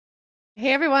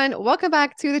Hey everyone, welcome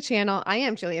back to the channel. I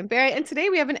am Gillianberry, and today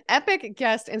we have an epic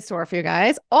guest in store for you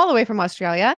guys, all the way from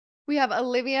Australia. We have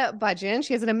Olivia Budgen.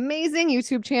 She has an amazing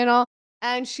YouTube channel,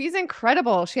 and she's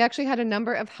incredible. She actually had a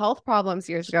number of health problems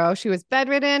years ago. She was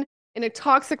bedridden, in a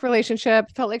toxic relationship,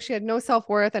 felt like she had no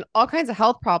self-worth, and all kinds of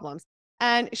health problems.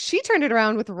 And she turned it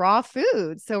around with raw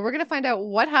food. So we're going to find out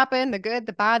what happened, the good,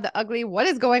 the bad, the ugly, what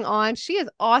is going on. She is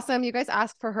awesome. You guys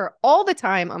ask for her all the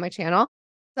time on my channel.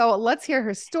 So let's hear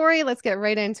her story. Let's get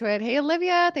right into it. Hey,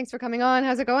 Olivia, thanks for coming on.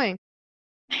 How's it going?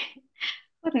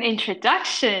 What an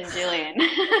introduction, Gillian.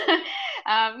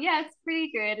 Yeah, it's pretty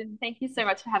good. And thank you so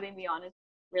much for having me on. It's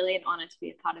really an honor to be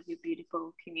a part of your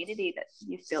beautiful community that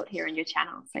you've built here on your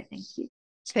channel. So thank you.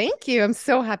 Thank you. I'm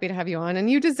so happy to have you on, and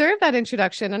you deserve that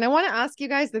introduction. And I want to ask you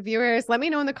guys, the viewers, let me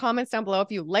know in the comments down below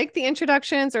if you like the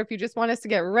introductions or if you just want us to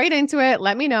get right into it.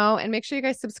 Let me know, and make sure you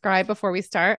guys subscribe before we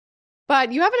start.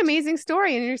 But you have an amazing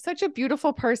story, and you're such a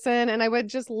beautiful person. And I would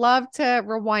just love to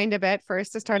rewind a bit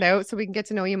first to start out so we can get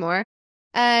to know you more.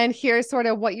 And here's sort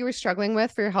of what you were struggling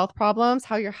with for your health problems,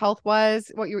 how your health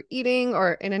was, what you were eating,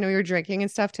 and I know you're drinking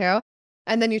and stuff too.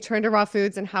 And then you turned to raw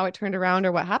foods and how it turned around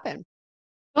or what happened.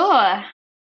 Sure.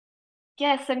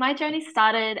 Yeah, so my journey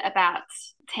started about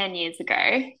 10 years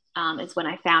ago, is when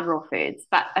I found raw foods.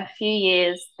 But a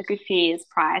good few years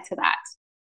prior to that,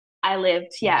 I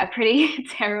lived, yeah, a pretty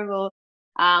terrible,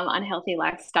 unhealthy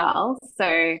lifestyle.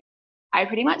 So I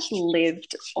pretty much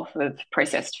lived off of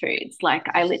processed foods. Like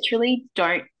I literally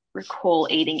don't recall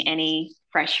eating any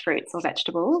fresh fruits or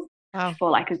vegetables Wow. for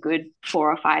like a good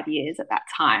 4 or 5 years at that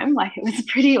time. Like it was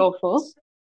pretty awful.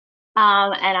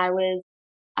 And I was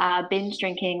binge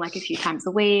drinking like a few times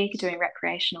a week, doing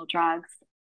recreational drugs.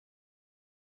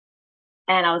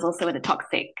 And I was also in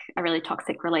a really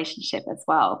toxic relationship as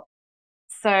well.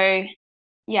 So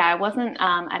yeah, I wasn't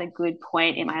at a good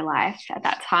point in my life at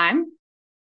that time.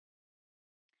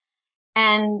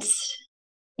 And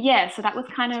yeah, so that was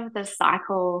kind of the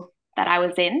cycle that I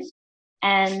was in.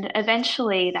 And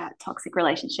eventually that toxic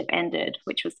relationship ended,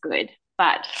 which was good.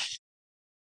 But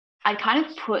I kind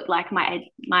of put like my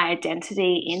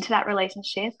identity into that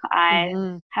relationship. I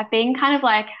Hmm. have been kind of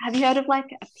like, have you heard of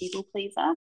like a people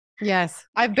pleaser? Yes,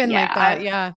 I've been Yeah, like that.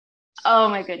 Yeah. oh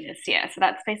my goodness, yeah. So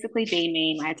that's basically been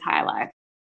me my entire life.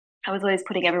 I was always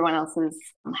putting everyone else's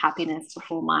happiness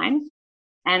before mine.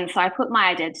 And so I put my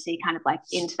identity kind of like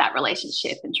into that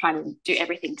relationship and try to do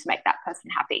everything to make that person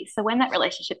happy. So when that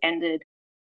relationship ended,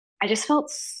 I just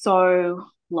felt so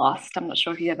lost. I'm not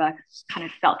sure if you ever kind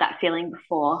of felt that feeling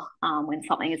before, when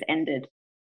something has ended.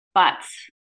 But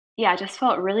yeah, I just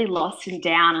felt really lost and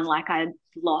down and like I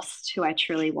lost who I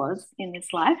truly was in this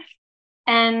life.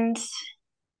 And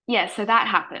yeah, so that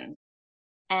happened.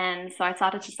 And so I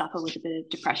started to suffer with a bit of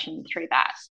depression through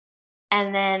that.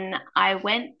 And then I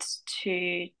went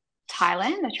to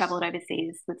Thailand. I traveled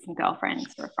overseas with some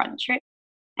girlfriends for a fun trip.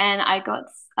 And I got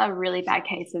a really bad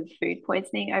case of food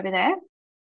poisoning over there,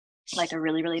 like a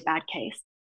really, really bad case.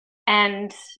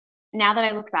 And now that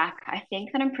I look back, I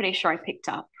think that I'm pretty sure I picked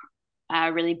up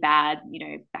a really bad,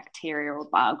 bacteria or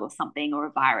bug or something or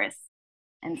a virus.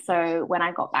 And so when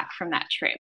I got back from that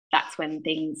trip, that's when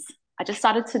I just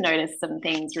started to notice some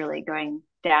things really going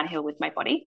downhill with my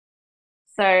body.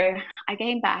 So I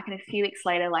came back, and a few weeks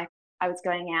later, like I was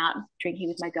going out drinking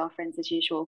with my girlfriends as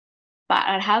usual. But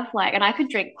I'd have like, and I could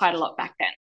drink quite a lot back then,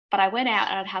 but I went out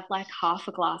and I'd have like half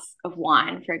a glass of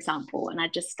wine, for example, and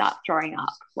I'd just start throwing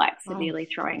up, like Wow. severely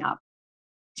throwing up,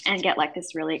 and get like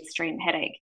this really extreme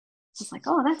headache. I was like,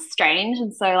 oh, that's strange.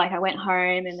 And so like I went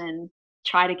home and then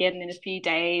tried again in a few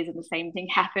days, and the same thing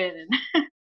happened. And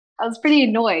I was pretty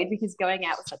annoyed because going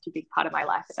out was such a big part of my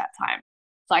life at that time.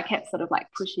 So I kept sort of like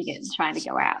pushing it and trying to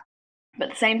go out. But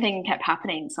the same thing kept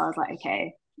happening. So I was like,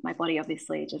 okay, my body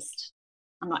obviously just,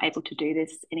 I'm not able to do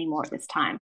this anymore at this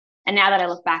time. And now that I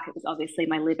look back, it was obviously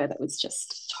my liver that was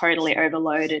just totally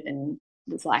overloaded and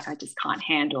was like, I just can't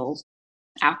handle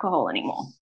alcohol anymore.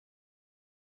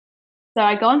 So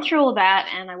I'd gone through all that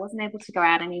and I wasn't able to go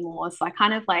out anymore. So I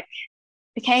kind of like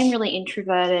became really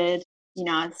introverted.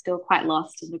 I was still quite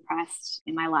lost and depressed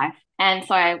in my life. And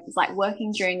so I was like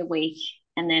working during the week.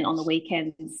 And then on the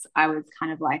weekends, I was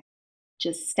kind of like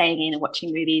just staying in and watching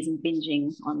movies and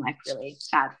binging on like really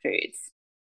bad foods.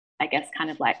 I guess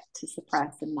kind of like to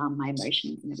suppress and numb my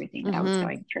emotions and everything that I was Hmm.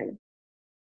 going through.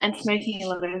 And smoking a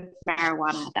lot of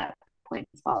marijuana at that point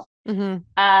as well. Hmm.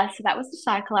 So that was the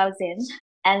cycle I was in.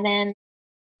 And then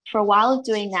for a while of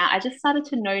doing that, I just started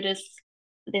to notice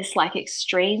this like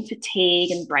extreme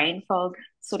fatigue and brain fog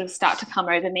sort of start to come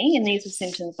over me. And these were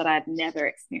symptoms that I'd never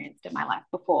experienced in my life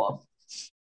before.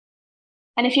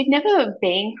 And if you've never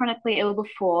been chronically ill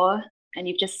before and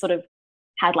you've just sort of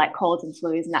had like colds and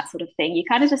flus and that sort of thing, you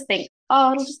kind of just think,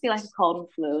 oh, it'll just be like a cold and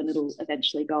flu and it'll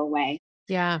eventually go away.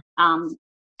 Yeah. And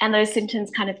those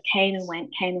symptoms kind of came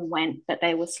and went, but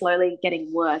they were slowly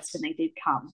getting worse when they did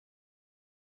come.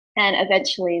 And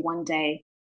eventually one day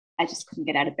I just couldn't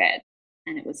get out of bed,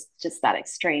 and it was just that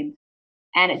extreme.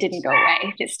 And it didn't go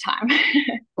away this time.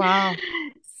 Wow.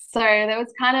 So there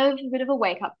was kind of a bit of a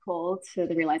wake-up call to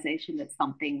the realization that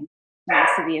something more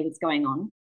severe was going on.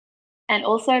 And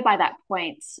also by that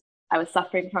point, I was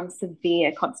suffering from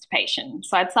severe constipation.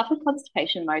 So I'd suffered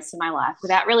constipation most of my life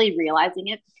without really realizing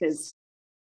it, because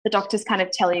the doctors kind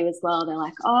of tell you as well. They're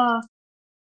like, oh,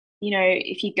 you know,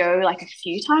 if you go like a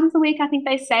few times a week, I think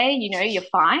they say, you know, you're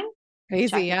fine.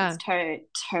 Crazy, yeah. It's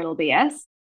total BS.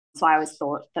 So I always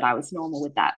thought that I was normal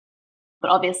with that.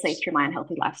 But obviously through my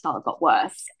unhealthy lifestyle, it got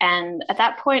worse. And at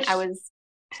that point, I was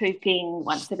pooping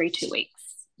once every 2 weeks.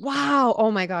 Wow.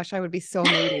 Oh my gosh, I would be so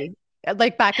moody.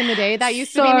 Like back in the day, that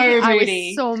used to So be me. I was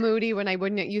moody. so moody when I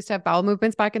wouldn't used to have bowel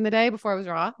movements back in the day before I was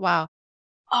raw. Wow.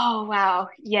 Oh, wow.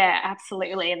 Yeah,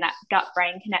 absolutely. And that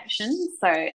gut-brain connection.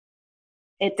 So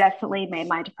it definitely made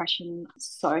my depression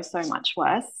so much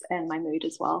worse, and my mood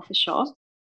as well, for sure.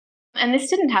 And this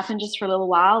didn't happen just for a little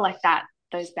while. Like that,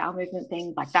 those bowel movement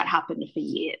things, like that happened for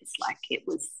years. Like it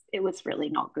was really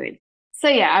not good. So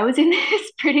yeah, I was in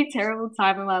this pretty terrible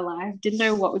time in my life. Didn't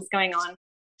know what was going on.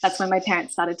 That's when my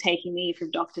parents started taking me from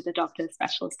doctor to doctor,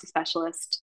 specialist to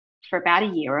specialist, for about a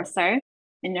year or so.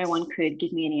 And no one could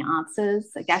give me any answers.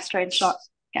 A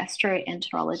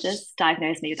gastroenterologist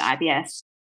diagnosed me with IBS.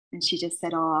 And she just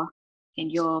said, oh, in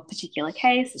your particular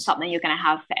case, it's something you're going to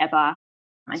have forever.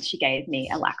 And she gave me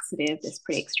a laxative, this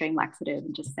pretty extreme laxative,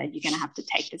 and just said, you're going to have to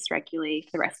take this regularly for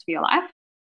the rest of your life.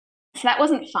 So that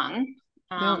wasn't fun.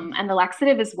 No. And the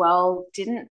laxative as well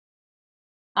didn't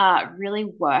really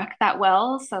work that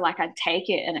well. So like I'd take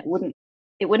it and it wouldn't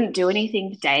do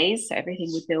anything for days. So everything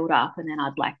would build up and then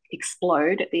I'd like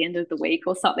explode at the end of the week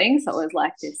or something. So it was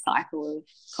like this cycle of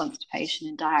constipation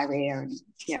and diarrhea, and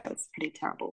yeah, it was pretty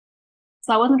terrible.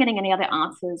 So I wasn't getting any other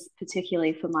answers,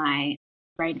 particularly for my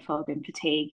brain fog and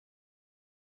fatigue.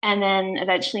 And then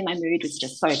eventually my mood was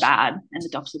just so bad, and the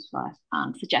doctors were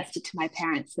suggested to my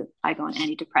parents that I go on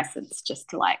antidepressants just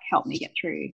to like help me get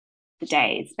through the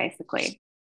days, basically.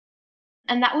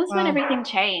 And that was when everything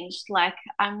changed. Like,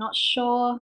 I'm not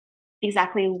sure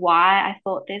exactly why I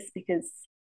thought this, because,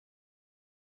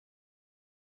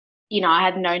 you know, I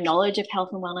had no knowledge of health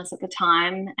and wellness at the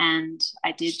time, and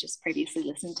I did just previously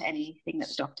listen to anything that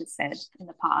the doctors said in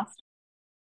the past.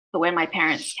 But when my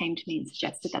parents came to me and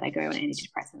suggested that I go on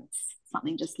antidepressants,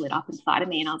 something just lit up inside of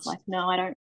me, and I was like, no, I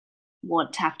don't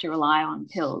want to have to rely on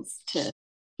pills to,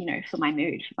 you know, for my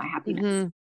mood, for my happiness. Mm-hmm.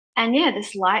 And yeah,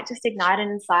 this light just ignited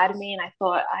inside of me, and I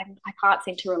thought, I can't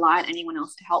seem to rely on anyone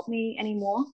else to help me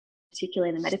anymore, particularly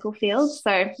in the medical field.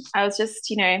 So I was just,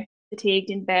 you know, fatigued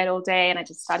in bed all day, and I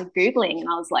just started Googling, and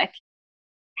I was like,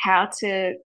 how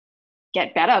to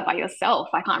get better by yourself.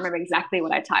 I can't remember exactly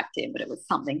what I typed in, but it was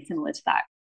something similar to that.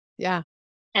 Yeah.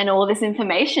 And all this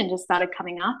information just started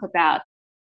coming up about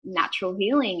natural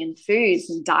healing and foods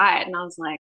and diet. And I was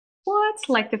like, what?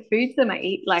 Like the foods that I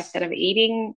eat, like that I'm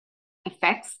eating,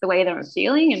 affects the way that I'm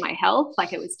feeling and my health.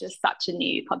 Like it was just such a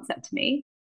new concept to me.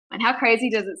 And how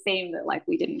crazy does it seem that like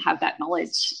we didn't have that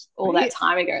knowledge all that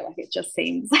time ago? Like it just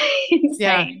seems insane.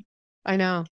 Yeah, I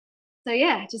know. So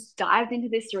yeah, just dived into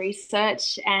this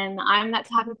research, and I'm that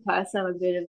type of person. I'm a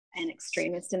bit of an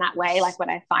extremist in that way. Like when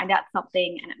I find out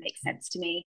something and it makes sense to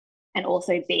me, and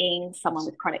also being someone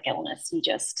with chronic illness, you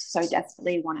just so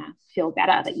desperately want to feel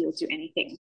better that you'll do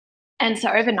anything. And so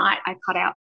overnight, I cut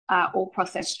out all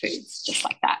processed foods, just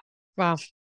like that. Wow.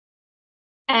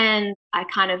 And I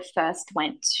kind of first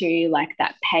went to like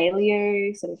that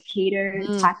paleo sort of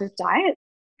keto type of diet,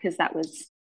 because that was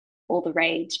all the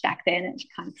rage back then. It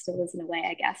kind of still is in a way,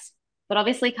 I guess. But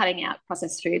obviously cutting out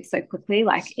processed foods so quickly,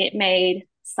 like it made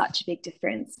such a big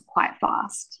difference quite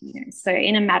fast, you know. So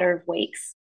in a matter of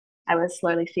weeks, I was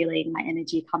slowly feeling my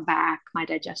energy come back. My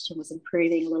digestion was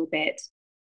improving a little bit,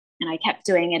 and I kept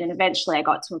doing it. And eventually I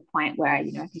got to a point where,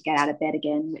 you know, I could get out of bed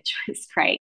again, which was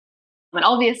great. And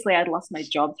obviously I'd lost my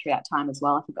job through that time as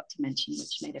well. I forgot to mention,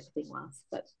 which made everything worse,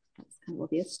 but that's kind of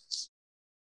obvious.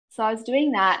 So I was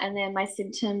doing that, and then my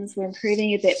symptoms were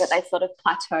improving a bit, but they sort of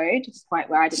plateaued to the point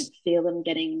where I didn't feel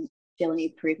any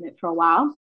improvement for a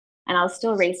while. And I was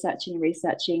still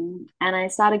researching, and I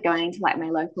started going to like my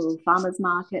local farmers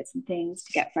markets and things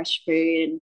to get fresh food,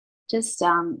 and just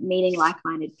meeting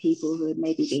like-minded people who had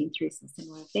maybe been through some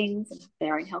similar things and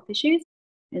their own health issues.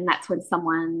 And that's when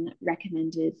someone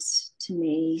recommended to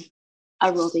me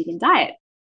a raw vegan diet.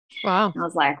 Wow. And I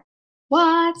was like,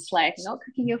 what? Like, not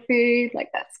cooking your food? Like,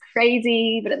 that's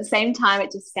crazy. But at the same time,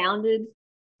 it just sounded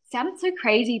so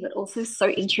crazy, but also so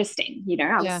interesting. You know,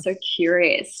 I was Yeah. so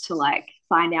curious to like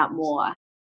find out more.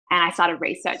 And I started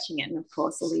researching it. And of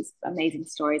course, all these amazing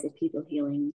stories of people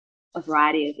healing a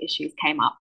variety of issues came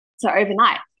up. So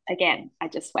overnight, again, I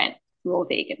just went raw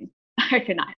vegan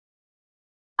overnight.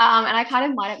 And I kind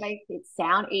of might have made it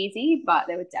sound easy, but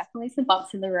there were definitely some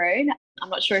bumps in the road. I'm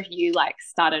not sure if you like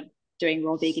started doing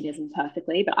raw veganism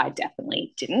perfectly, but I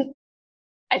definitely didn't.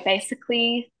 I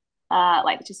basically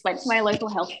like just went to my local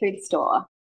health food store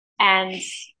and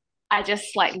I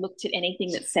just like looked at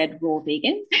anything that said raw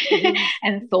vegan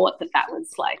and thought that that was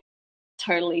like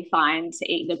totally fine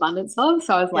to eat in abundance of.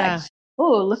 So I was like, Yeah.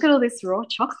 oh, look at all this raw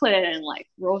chocolate and like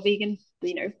raw vegan,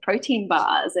 you know, protein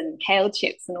bars and kale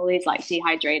chips and all these like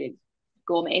dehydrated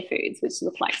gourmet foods, which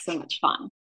look like so much fun.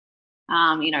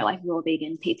 You know, like raw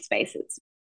vegan pizza bases.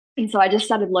 And so I just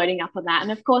started loading up on that.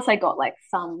 And of course, I got like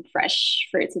some fresh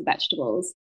fruits and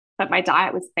vegetables, but my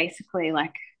diet was basically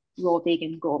like raw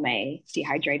vegan gourmet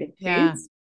dehydrated Yeah. foods.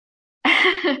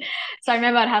 So I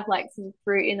remember I'd have like some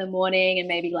fruit in the morning and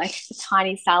maybe like a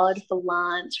tiny salad for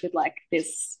lunch with like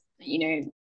this, you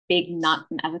know, big nut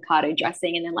and avocado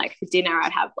dressing. And then like for dinner,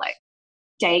 I'd have like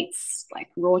dates, like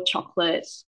raw chocolate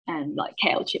and like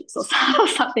kale chips or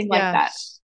something like Yeah. that.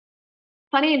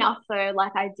 Funny enough, though,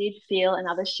 like I did feel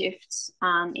another shift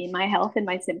in my health and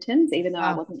my symptoms, even though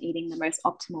I Wow. wasn't eating the most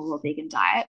optimal raw vegan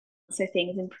diet. So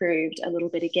things improved a little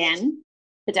bit again,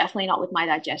 but definitely not with my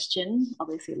digestion.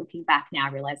 Obviously, looking back now,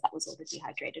 I realized that was all the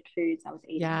dehydrated foods I was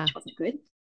eating, Yeah. which wasn't good.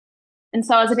 And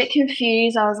so I was a bit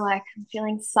confused. I was like, I'm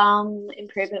feeling some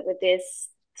improvement with this,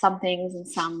 some things, and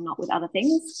some not with other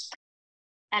things.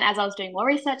 And as I was doing more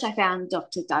research, I found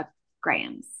Dr. Doug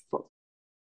Graham's book.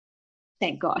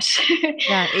 Thank gosh.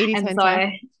 Yeah. 80, And 10, so 10.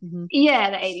 I, Mm-hmm.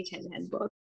 yeah, the 80-10-10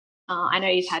 book. I know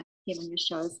you've had him on your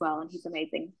show as well, and he's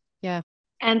amazing. Yeah.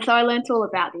 And so I learned all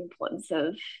about the importance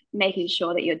of making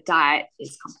sure that your diet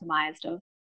is comprised of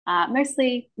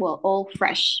mostly, well, all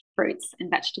fresh fruits and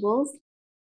vegetables,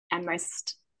 and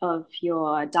most of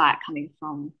your diet coming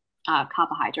from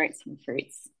carbohydrates from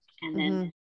fruits. And Mm-hmm.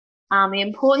 then the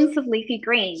importance of leafy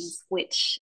greens,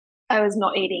 which I was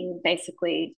not eating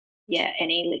basically, yeah,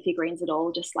 any leafy greens at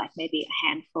all, just like maybe a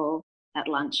handful at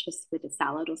lunch just with a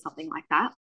salad or something like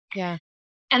that. Yeah.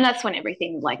 And that's when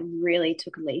everything like really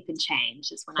took a leap and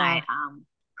changed, is when I Wow.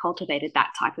 cultivated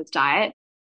that type of diet.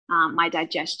 My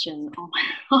digestion, oh my,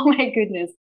 oh my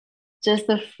goodness, just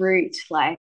the fruit,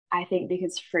 like I think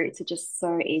because fruits are just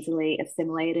so easily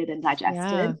assimilated and Yeah.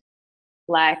 digested,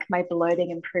 like my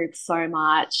bloating improved so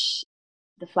much,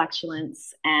 the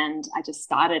flatulence, and I just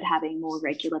started having more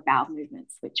regular bowel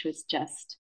movements, which was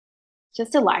just a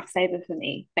lifesaver for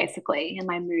me, basically. And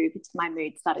my mood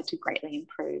started to greatly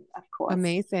improve, of course.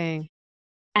 Amazing.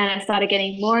 And I started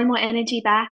getting more and more energy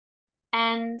back.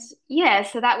 And yeah,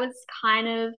 so that was kind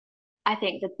of, I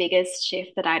think, the biggest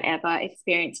shift that I'd ever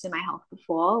experienced in my health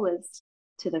before was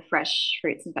to the fresh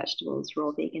fruits and vegetables,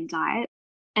 raw vegan diet.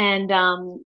 And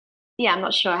yeah, I'm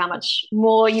not sure how much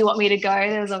more you want me to go.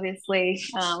 There's obviously,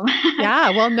 Yeah.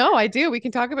 Well, no, I do. We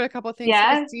can talk about a couple of things first.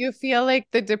 yeah, Do you feel like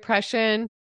the depression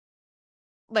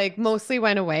like mostly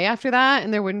went away after that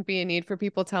and there wouldn't be a need for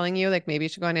people telling you like maybe you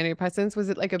should go on antidepressants? Was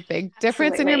it like a big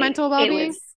difference in your absolutely. mental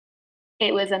well-being?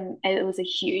 It was a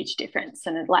huge difference.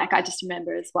 And like I just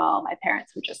remember as well, my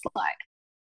parents were just like,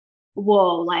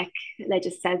 whoa, like they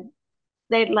just said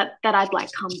they'd let that I'd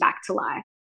like come back to life.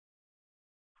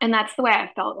 And that's the way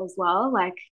I felt as well.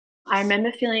 Like I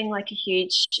remember feeling like a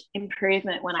huge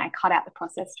improvement when I cut out the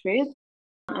processed foods.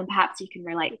 And perhaps you can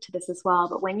relate to this as well.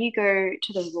 But when you go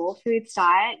to the raw foods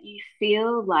diet, you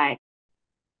feel like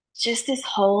just this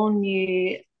whole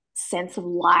new sense of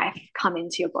life come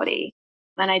into your body.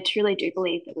 And I truly do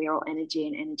believe that we are all energy,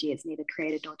 and energy is neither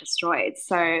created nor destroyed.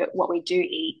 So what we do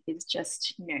eat is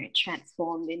just, you know,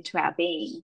 transformed into our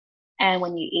being. And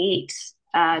when you eat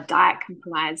a diet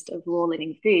comprised of raw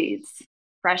living foods,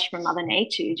 fresh from Mother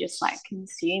Nature, just like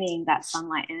consuming that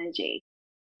sunlight energy.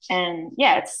 And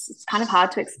yeah, it's kind of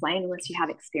hard to explain unless you have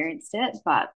experienced it,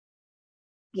 but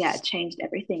yeah, it changed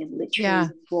everything and literally Yeah.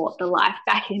 brought the life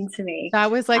back into me.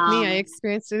 That was like me. I Um,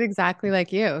 experienced it exactly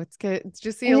like you. It's good. It's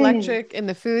just the mm, electric in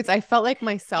the foods. I felt like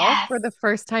myself yes, for the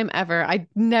first time ever. I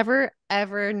never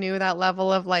ever knew that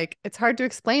level of like it's hard to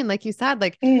explain. Like you said,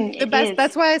 like the it best. is.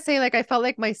 That's why I say like I felt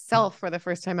like myself for the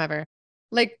first time ever.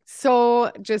 Like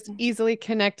so just easily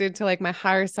connected to like my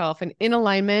higher self and in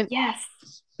alignment. Yes,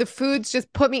 The foods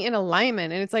just put me in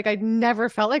alignment. And it's like I'd never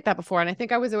felt like that before. And I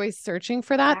think I was always searching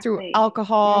for that through exactly.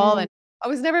 alcohol. Mm, And I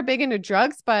was never big into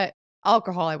drugs, but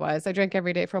alcohol I was. I drank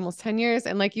every day for almost 10 years.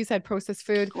 And like you said, processed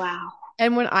food. Wow.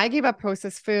 And when I gave up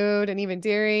processed food and even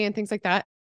dairy and things like that,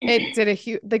 it did a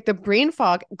huge, like the brain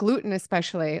fog, gluten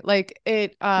especially, like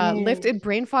it Mm. lifted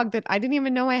brain fog that I didn't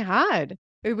even know I had.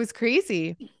 It was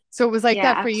crazy. So it was like Yeah,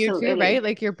 that for you too, right? absolutely.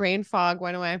 Like your brain fog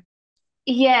went away.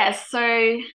 Yeah,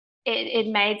 so it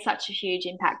made such a huge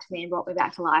impact to me and brought me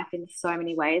back to life in so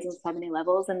many ways on so many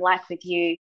levels. And like with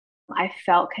you, I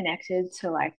felt connected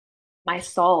to like my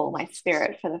soul, my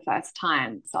spirit for the first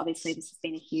time. So obviously this has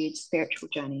been a huge spiritual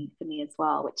journey for me as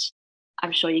well, which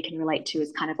I'm sure you can relate to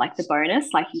as kind of like the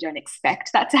bonus, like you don't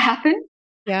expect that to happen.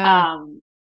 Yeah. Um,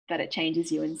 but it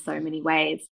changes you in so many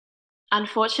ways.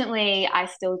 Unfortunately, I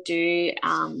still do,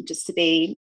 just to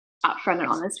be upfront and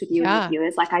honest with you and your Yeah.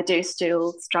 viewers, like I do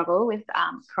still struggle with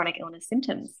chronic illness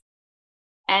symptoms.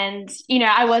 And, you know,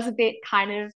 I was a bit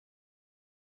kind of,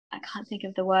 I can't think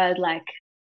of the word, like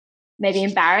maybe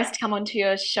embarrassed to come onto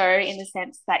your show in the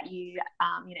sense that you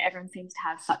know, everyone seems to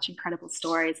have such incredible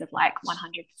stories of like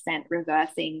 100%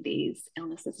 reversing these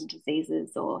illnesses and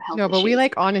diseases or health No, but we issues.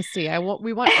 like honesty.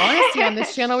 We want honesty on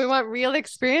this channel. We want real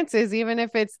experiences, even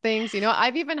if it's things,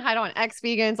 I've even had on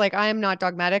ex-vegans, like I am not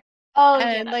dogmatic. Oh, yeah,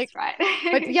 And like, that's right.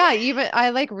 but yeah, even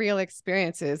I like real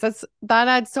experiences. That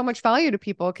adds so much value to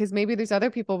people because maybe there's other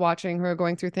people watching who are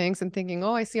going through things and thinking,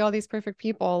 oh, I see all these perfect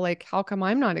people. Like, how come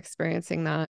I'm not experiencing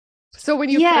that? So when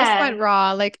you first Yeah, went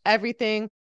raw, like everything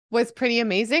was pretty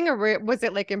amazing, or was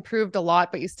it like improved a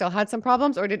lot, but you still had some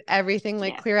problems, or did everything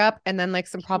like yeah, clear up and then like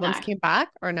some no, problems came back,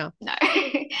 or no? no,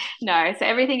 no. So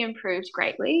everything improved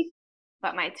greatly.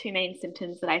 But my two main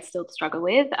symptoms that I still struggle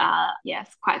with are, yes,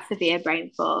 quite severe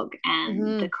brain fog and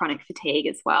Hmm. the chronic fatigue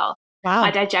as well.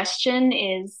 My Wow. digestion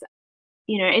is,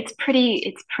 you know, it's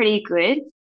pretty good.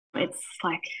 It's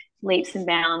like leaps and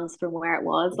bounds from where it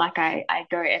was. Like I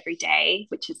go every day,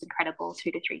 which is incredible,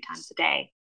 2 to 3 times a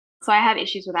day. So I have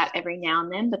issues with that every now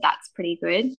and then, but that's pretty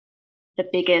good. The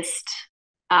biggest,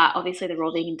 obviously, the raw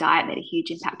vegan diet made a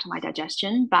huge impact on my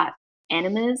digestion, but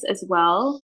enemas as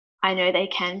well. I know they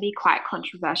can be quite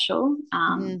controversial,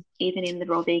 Hmm. even in the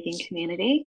raw vegan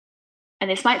community. And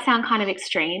this might sound kind of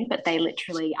extreme, but they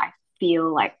literally, I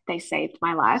feel like they saved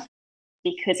my life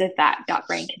because of that gut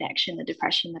brain connection, the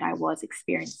depression that I was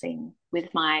experiencing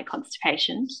with my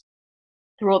constipation.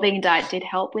 The raw vegan diet did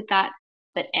help with that,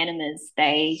 but enemas,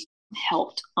 they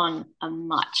helped on a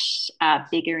much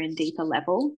bigger and deeper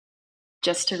level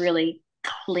just to really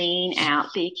clean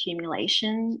out the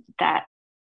accumulation that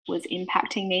was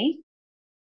impacting me.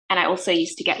 And I also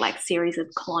used to get like series of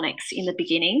colonics in the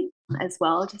beginning as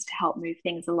well, just to help move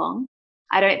things along.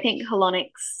 I don't think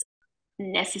colonics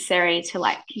necessary to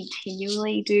like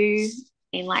continually do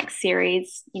in like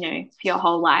series, you know, for your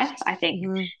whole life. I think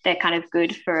Hmm. they're kind of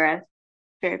good for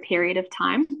a period of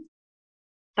time.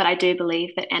 But I do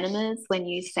believe that enemas, when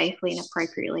used safely and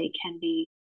appropriately, can be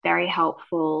very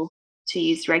helpful to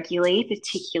use regularly,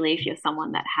 particularly if you're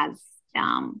someone that has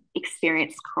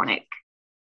experienced chronic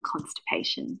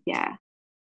constipation. Yeah.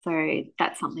 So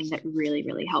that's something that really,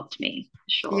 really helped me for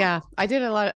sure. Yeah, I did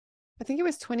a lot of, I think it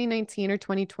was 2019 or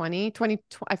 2020,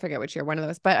 I forget which year, one of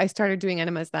those, but I started doing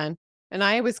enemas then. And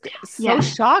I was so Yeah.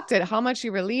 shocked at how much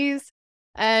you release.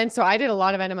 And so I did a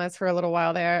lot of enemas for a little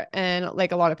while there and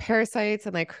like a lot of parasites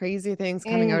and like crazy things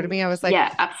coming out of me. I was like,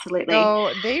 Yeah, absolutely.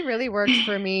 so they really worked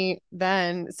for me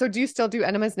then. So do you still do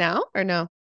enemas now or no?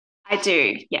 I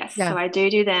do, yes. Yeah. So I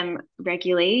do them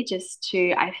regularly just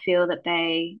to, I feel that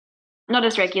they, not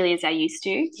as regularly as I used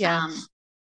to, Yeah.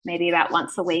 maybe about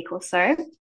once a week or so.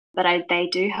 But they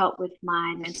do help with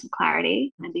my mental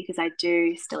clarity. And because I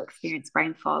do still experience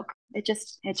brain fog, it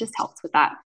just helps with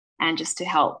that. And just to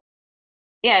help.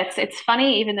 Yeah, it's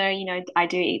funny, even though, you know, I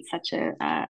do eat such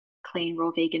a clean,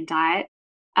 raw vegan diet,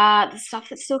 the stuff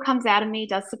that still comes out of me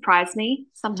does surprise me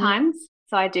Mhm. sometimes.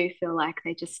 So I do feel like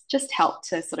they just help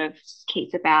to sort of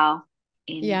keep the bowel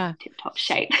in Yeah. tip-top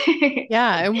shape.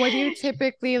 Yeah. And what do you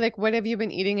typically like? What have you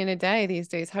been eating in a day these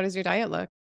days? How does your diet look?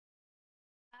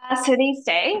 So these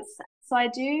days, so I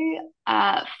do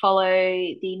follow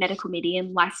the medical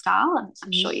medium lifestyle, and I'm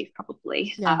Mhm. sure you've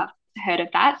probably Yeah. heard of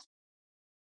that.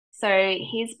 So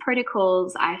his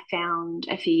protocols I found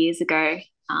a few years ago,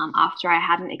 after I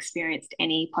hadn't experienced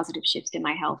any positive shifts in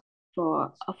my health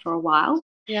for a while.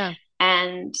 Yeah.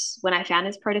 And when I found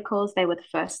his protocols, they were the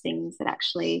first things that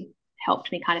actually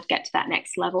helped me kind of get to that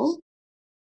next level,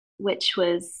 which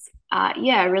was,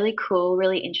 yeah, really cool,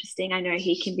 really interesting. I know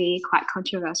he can be quite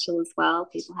controversial as well.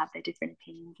 People have their different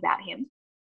opinions about him.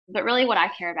 But really, what I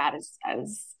care about is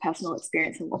personal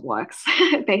experience and what works,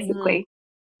 Mhm. basically.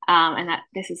 And that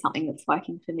this is something that's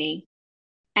working for me.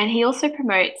 And he also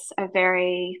promotes a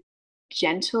very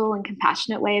gentle and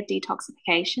compassionate way of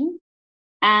detoxification.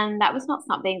 And that was not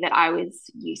something that I was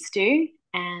used to.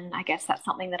 And I guess that's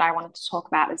something that I wanted to talk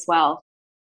about as well.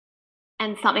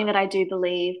 And something that I do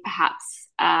believe perhaps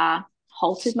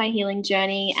halted my healing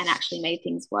journey and actually made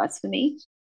things worse for me.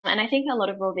 And I think a lot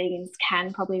of raw vegans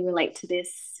can probably relate to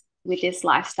this with this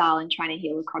lifestyle and trying to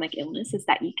heal a chronic illness, is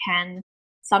that you can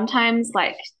sometimes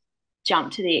like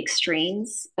jump to the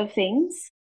extremes of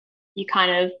things. You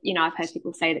kind of, I've heard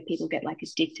people say that people get like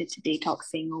addicted to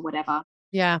detoxing or whatever.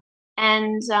 Yeah.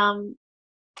 And, I'm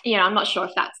not sure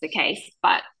if that's the case,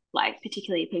 but like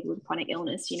particularly people with chronic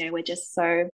illness, we're just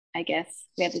so, I guess,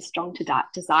 we have this strong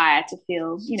desire to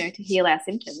feel, to heal our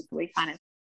symptoms. So we kind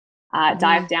of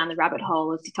dive down the rabbit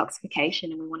hole of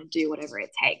detoxification, and we want to do whatever it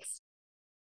takes.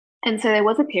 And so there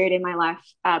was a period in my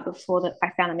life before that I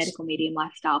found a medical medium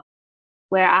lifestyle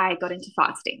where I got into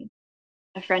fasting.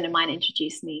 A friend of mine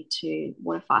introduced me to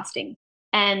water fasting.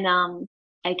 And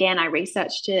again, I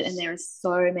researched it, and there are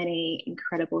so many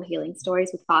incredible healing stories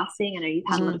with fasting. I know you've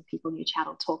had a lot of people on your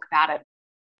channel talk about it.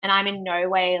 And I'm in no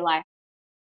way like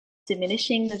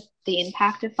diminishing the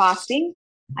impact of fasting.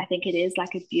 I think it is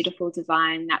like a beautiful,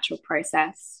 divine, natural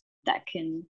process that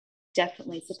can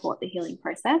definitely support the healing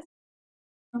process.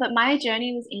 But my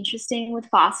journey was interesting with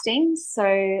fasting.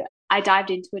 So I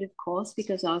dived into it, of course,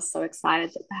 because I was so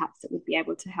excited that perhaps it would be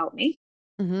able to help me.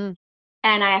 Mm-hmm.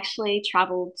 And I actually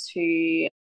traveled to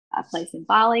a place in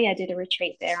Bali. I did a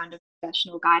retreat there under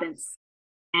professional guidance.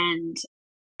 And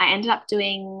I ended up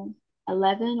doing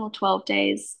 11 or 12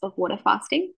 days of water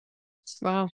fasting.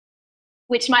 Wow.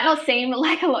 Which might not seem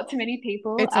like a lot to many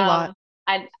people. It's a lot.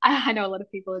 I know a lot of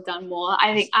people have done more.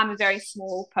 I think I'm a very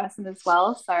small person as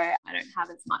well, so I don't have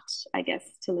as much, I guess,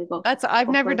 to live off. I've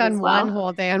never done one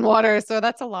whole day on water, so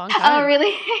that's a long time. Oh,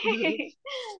 really?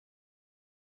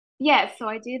 Yeah, so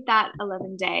I did that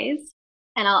 11 days,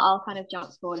 and I'll kind of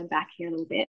jump forward and back here a little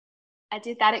bit. I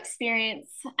did that experience,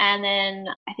 and then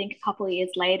I think a couple of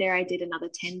years later, I did another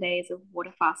 10 days of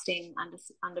water fasting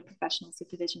under professional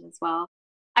supervision as well.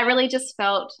 I really just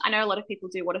felt, I know a lot of people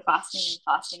do water fasting and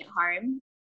fasting at home,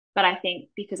 but I think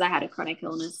because I had a chronic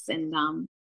illness, and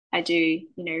I do,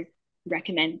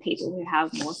 recommend people who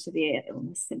have more severe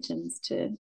illness symptoms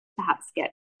to perhaps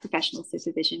get professional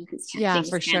supervision, because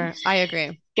sure. I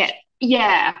agree.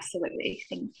 Absolutely.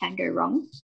 Things can go wrong.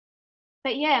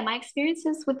 But yeah, my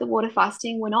experiences with the water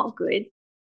fasting were not good.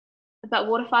 But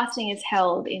water fasting is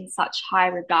held in such high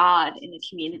regard in the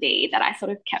community that I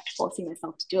sort of kept forcing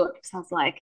myself to do it, because I was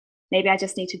like, maybe I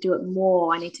just need to do it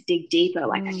more. I need to dig deeper.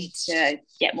 Like I need to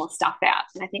get more stuff out.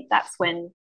 And I think that's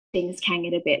when things can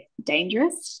get a bit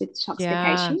dangerous with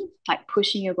detoxification, like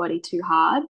pushing your body too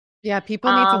hard. Yeah,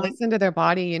 people need to listen to their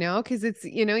body, because it's,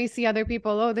 you see other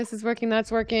people, oh, this is working,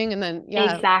 that's working. And then,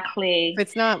 exactly. If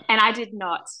it's not. And I did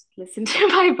not listen to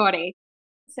my body.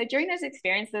 So during those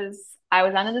experiences, I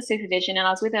was under the supervision, and I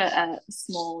was with a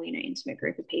small, intimate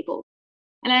group of people.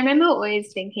 And I remember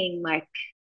always thinking like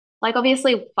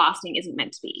obviously fasting isn't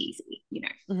meant to be easy,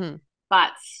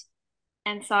 but,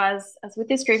 and so I was with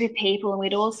this group of people, and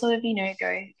we'd all sort of,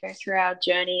 go through our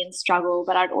journey and struggle.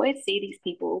 But I'd always see these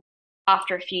people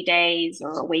after a few days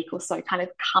or a week or so kind of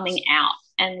coming out,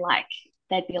 and like,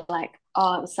 they'd be like,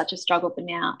 oh, it was such a struggle, but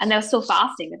now, and they were still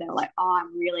fasting, but they were like, oh,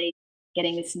 I'm really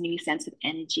getting this new sense of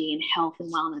energy and health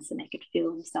and wellness, and they could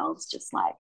feel themselves just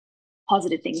like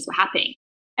positive things were happening.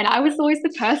 And I was always the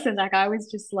person, like I was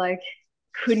just like,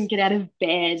 couldn't get out of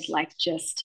bed, like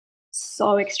just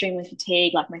so extremely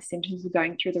fatigued, like my symptoms were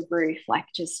going through the roof, like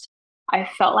just I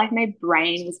felt like my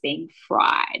brain was being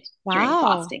fried during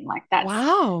fasting. Like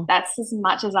that's as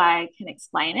much as I can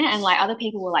explain it. And like other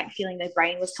people were like feeling their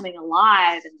brain was coming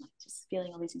alive and like just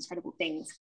feeling all these incredible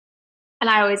things. And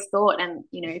I always thought, and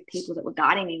people that were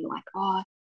guiding me were like, oh,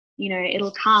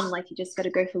 it'll come, like you just got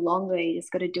to go for longer, you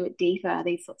just got to do it deeper,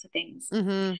 these sorts of things.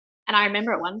 And I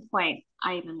remember at one point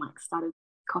I even like started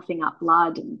coughing up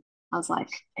blood, and I was like,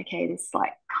 okay, this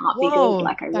like can't be good,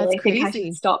 like I really think I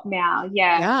should stop now.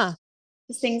 Yeah,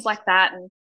 just things like that. And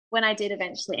when I did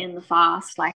eventually end the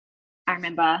fast, like I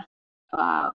remember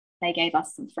they gave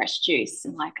us some fresh juice,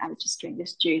 and like I would just drink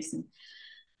this juice, and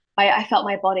I felt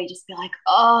my body just be like,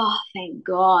 oh, thank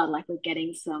God, like we're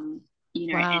getting some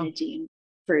energy and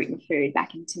fruit and food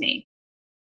back into me.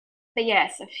 But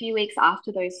yes, a few weeks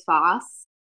after those fasts,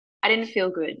 I didn't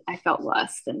feel good. I felt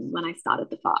worse than when I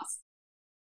started the fast.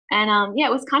 And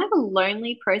it was kind of a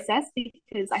lonely process,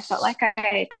 because I felt like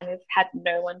I kind of had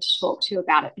no one to talk to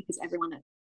about it, because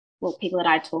people that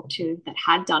I talked to that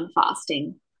had done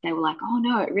fasting, they were like, oh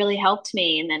no, it really helped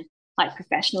me. And then like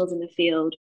professionals in the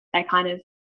field, they kind of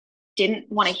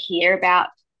didn't want to hear about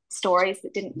stories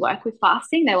that didn't work with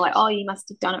fasting. They were like, oh, you must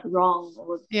have done it wrong.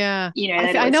 Or, Yeah.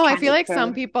 that it I was know. I feel like some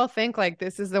transfer. people think like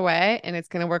this is the way and it's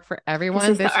going to work for This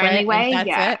everyone is this the way only and way. that's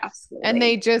Yeah, it. And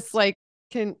they absolutely. just like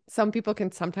some people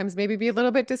can sometimes maybe be a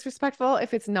little bit disrespectful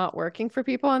if it's not working for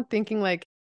people and thinking like,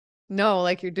 no,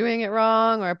 like you're doing it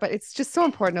wrong but it's just so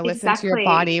important to listen to your Exactly.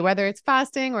 body, whether it's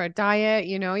fasting or a diet,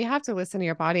 you have to listen to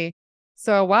your body.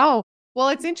 So, wow. Well,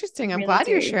 it's I interesting. I'm really glad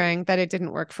you're do. sharing that it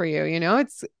didn't work for you.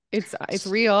 It's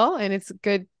real and it's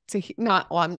good to not,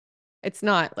 well, it's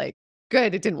not like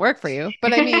good. It didn't work for you,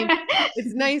 but I mean,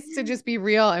 it's nice to just be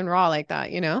real and raw like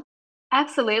that.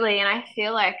 Absolutely. And I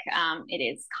feel like it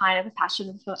is kind of a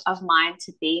passion of mine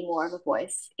to be more of a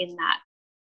voice in that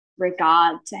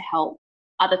regard, to help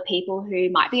other people who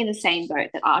might be in the same boat,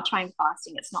 that are trying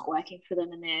fasting, it's not working for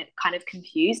them, and they're kind of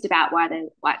confused about why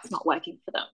it's not working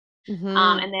for them. Hmm.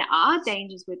 And there are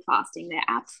dangers with fasting. There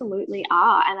absolutely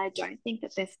are. And I don't think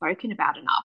that they're spoken about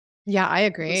enough, Yeah, I or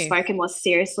agree. spoken more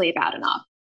seriously about enough.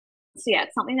 So yeah,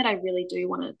 it's something that I really do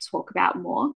want to talk about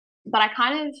more. But I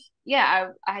kind of, yeah,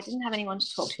 I didn't have anyone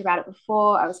to talk to about it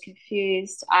before. I was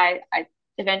confused. I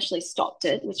eventually stopped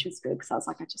it, which was good, because I was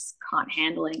like, I just can't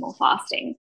handle any more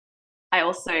fasting. I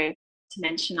also, to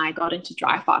mention, I got into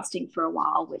dry fasting for a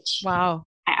while, which Wow.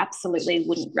 I absolutely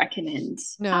wouldn't recommend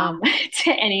No.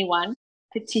 to anyone,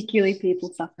 particularly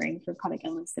people suffering from chronic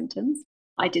illness symptoms.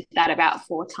 I did that about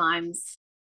 4 times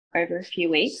over a few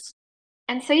weeks.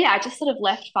 And so, yeah, I just sort of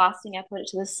left fasting. I put it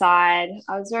to the side.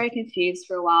 I was very confused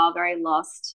for a while, very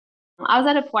lost. I was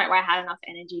at a point where I had enough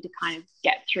energy to kind of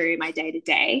get through my day to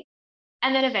day.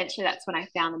 And then eventually that's when I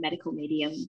found the medical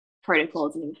medium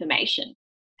protocols and information.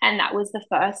 And that was the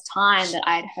first time that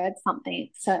I had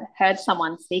heard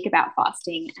someone speak about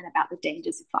fasting and about the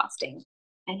dangers of fasting.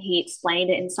 And he explained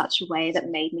it in such a way that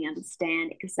made me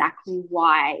understand exactly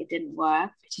why it didn't work,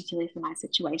 particularly for my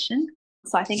situation.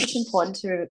 So I think it's important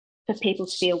for people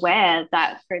to be aware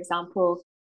that, for example,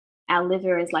 our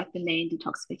liver is like the main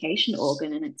detoxification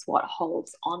organ, and it's what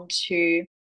holds onto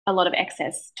a lot of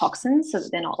excess toxins so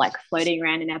that they're not like floating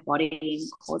around in our body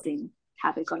and causing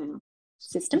havoc on our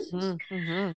system. Hmm.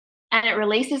 Hmm. And it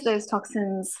releases those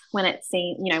toxins when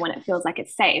when it feels like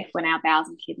it's safe, when our bowels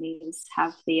and kidneys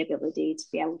have the ability to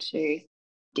be able to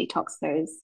detox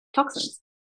those toxins.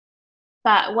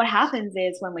 But what happens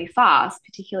is when we fast,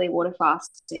 particularly water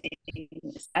fasting,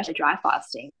 especially dry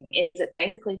fasting, is it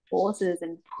basically forces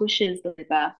and pushes the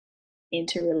liver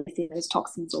into releasing those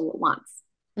toxins all at once.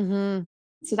 Hmm.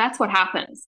 So that's what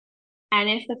happens. And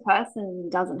if the person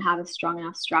doesn't have a strong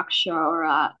enough structure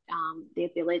or the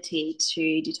ability to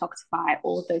detoxify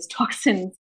all of those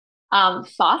toxins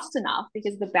fast enough,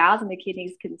 because the bowels and the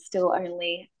kidneys can still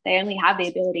only have the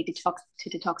ability to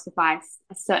detoxify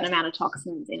a certain amount of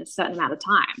toxins in a certain amount of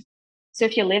time. So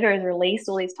if your liver has released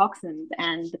all these toxins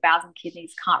and the bowels and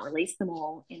kidneys can't release them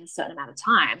all in a certain amount of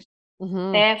time,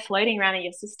 Hmm. they're floating around in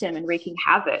your system and wreaking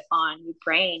havoc on your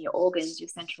brain, your organs, your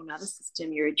central nervous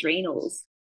system, your adrenals.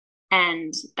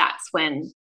 And that's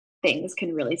when things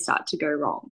can really start to go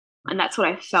wrong. And that's what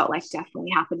I felt like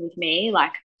definitely happened with me,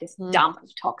 like this Hmm. dump of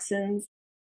toxins.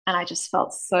 And I just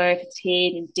felt so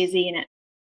fatigued and dizzy. And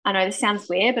I know this sounds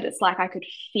weird, but it's like I could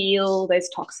feel those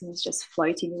toxins just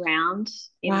floating around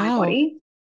in my Wow. body.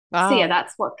 So yeah, Wow.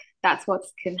 that's what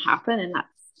can happen, and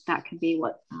that can be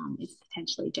what is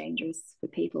potentially dangerous for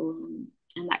people,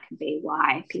 and that can be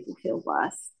why people feel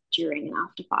worse during and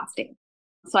after fasting.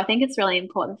 So I think it's really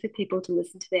important for people to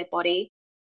listen to their body.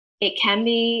 It can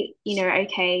be,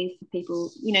 okay for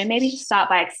people, maybe to start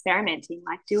by experimenting,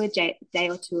 like do a day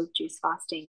or two of juice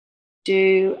fasting,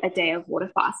 do a day of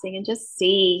water fasting, and just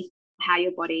see how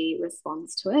your body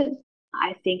responds to it.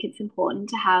 I think it's important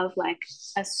to have like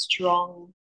a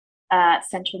strong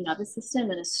central nervous system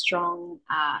and a strong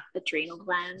adrenal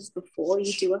glands before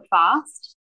you do a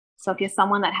fast. So if you're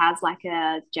someone that has like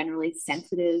a generally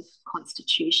sensitive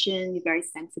constitution, you're very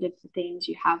sensitive to things,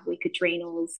 you have weak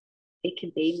adrenals, it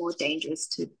can be more dangerous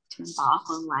to embark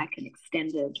on like an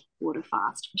extended water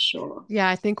fast for sure. Yeah,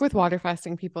 I think with water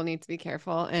fasting, people need to be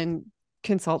careful and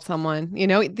consult someone.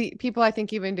 The people I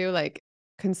think even do like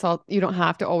consult, you don't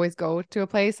have to always go to a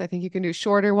place. I think you can do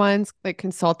shorter ones, like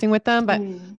consulting with them. But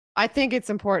Mm. I think it's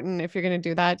important if you're going to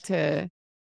do that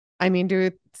I mean, do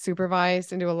it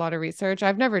supervised and do a lot of research.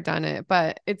 I've never done it,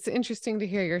 but it's interesting to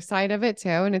hear your side of it too.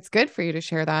 And it's good for you to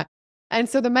share that. And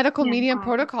so the medical Yeah, I'm medium glad.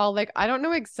 protocol, like, I don't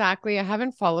know exactly, I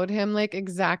haven't followed him like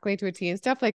exactly to a T and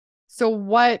stuff. Like, so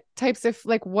what types of,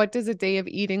 like, what does a day of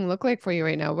eating look like for you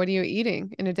right now? What are you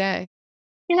eating in a day?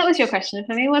 Yeah, that was your question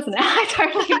for me, wasn't it? I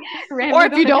totally Or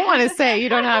rambled if you on. don't want to say, you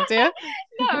don't have to.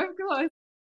 No, of course.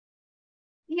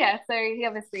 Yeah, so he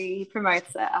obviously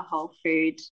promotes a whole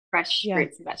food fresh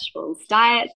fruits and vegetables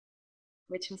diet,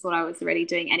 which was what I was already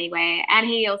doing anyway. And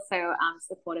he also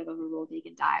supportive of a raw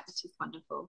vegan diet, which is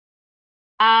wonderful.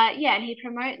 And he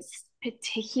promotes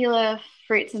particular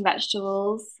fruits and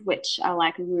vegetables, which are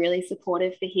like really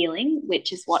supportive for healing,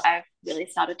 which is what I've really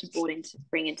started to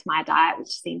bring into my diet, which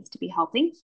seems to be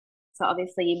helping. So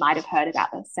obviously you might have heard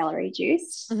about the celery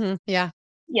juice. Mm-hmm. Yeah.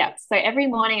 Yeah. So every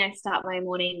morning I start my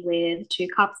morning with 2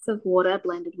 cups of water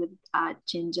blended with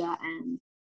ginger and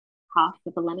half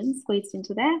of a lemon squeezed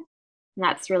into there. And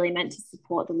that's really meant to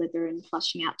support the liver and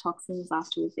flushing out toxins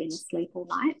after we've been asleep all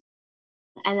night.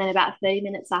 And then about 30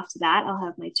 minutes after that, I'll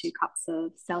have my 2 cups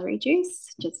of celery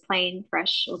juice, just plain,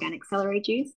 fresh, organic celery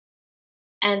juice.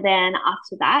 And then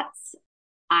after that,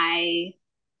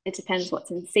 it depends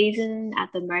what's in season.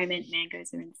 At the moment,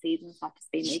 mangoes are in season, so I've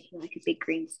just been making like a big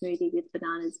green smoothie with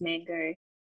bananas, mango,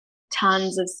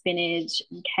 tons of spinach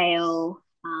and kale,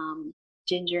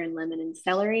 ginger and lemon and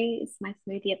celery is my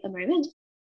smoothie at the moment.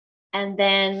 And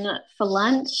then for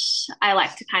lunch, I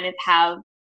like to kind of have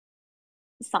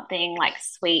something like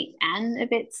sweet and a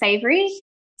bit savory.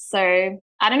 So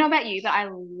I don't know about you, but I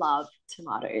love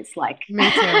tomatoes. Like me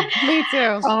too. Me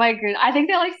too. Oh my god, I think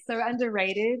they're like so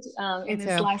underrated in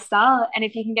this lifestyle. And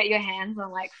if you can get your hands on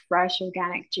like fresh,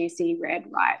 organic, juicy, red,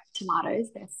 ripe tomatoes,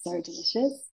 they're so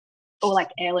delicious. Or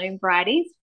like heirloom varieties.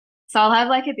 So I'll have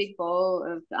like a big bowl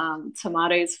of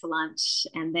tomatoes for lunch,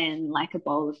 and then like a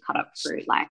bowl of cut up fruit.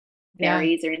 Like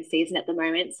berries are in season at the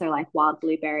moment, so like wild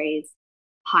blueberries,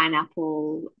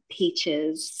 pineapple,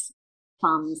 peaches,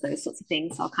 plums, those sorts of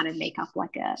things. So I'll kind of make up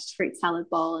like a fruit salad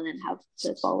bowl and then have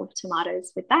the bowl of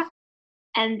tomatoes with that.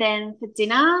 And then for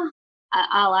dinner,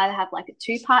 I'll either have like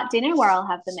a 2-part dinner where I'll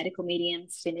have the medical medium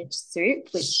spinach soup,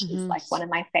 which is like one of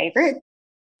my favorites.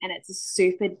 And it's a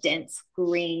super dense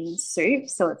green soup.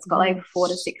 So it's got like 4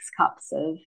 to 6 cups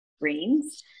of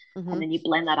greens. And then you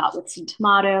blend that up with some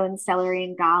tomato and celery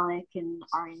and garlic and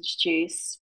orange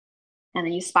juice. And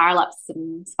then you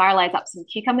spiralize up some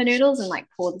cucumber noodles and like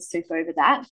pour the soup over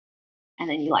that. And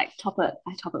then you like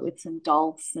I top it with some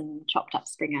dulse and chopped up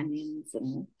spring onions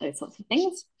and those sorts of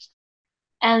things.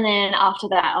 And then after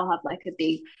that, I'll have like a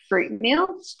big fruit meal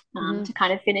to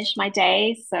kind of finish my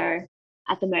day. So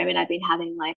at the moment, I've been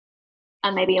having like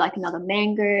maybe like another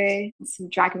mango, some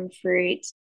dragon fruit,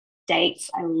 dates.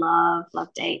 I love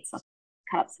dates. I'll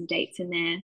cut up some dates in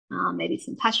there, maybe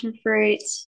some passion fruit.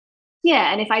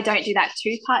 Yeah, and if I don't do that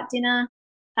 2-part dinner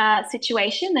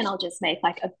situation, then I'll just make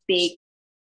like a big,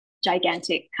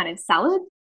 gigantic kind of salad.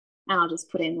 And I'll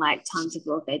just put in like tons of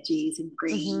raw veggies and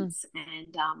greens.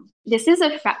 And this is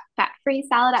a fat-free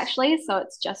salad actually. So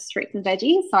it's just fruits and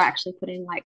veggies. So I actually put in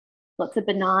like lots of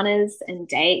bananas and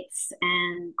dates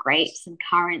and grapes and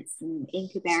currants and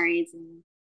inca berries and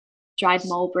dried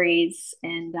mulberries.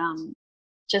 And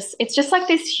it's just like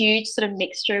this huge sort of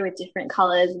mixture with different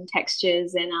colors and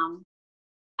textures. And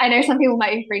I know some people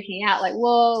might be freaking out like,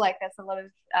 whoa, like that's a lot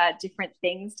of different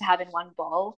things to have in one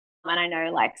bowl. And I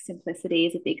know like simplicity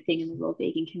is a big thing in the raw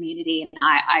vegan community. And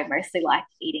I mostly like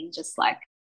eating just like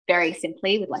very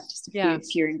simply with like just a few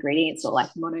pure ingredients or like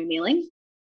mono mealing.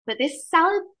 But this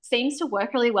salad seems to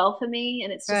work really well for me.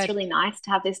 And it's just really nice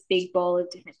to have this big bowl of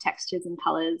different textures and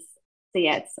colors. So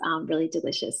yeah, it's really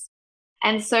delicious.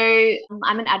 And so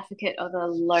I'm an advocate of a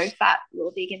low-fat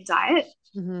raw vegan diet.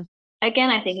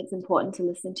 Again, I think it's important to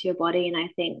listen to your body. And I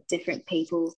think different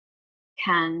people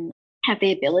can have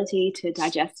the ability to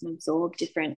digest and absorb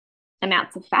different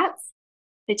amounts of fats.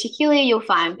 Particularly, you'll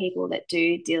find people that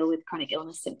do deal with chronic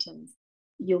illness symptoms.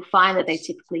 You'll find that they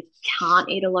typically can't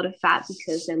eat a lot of fat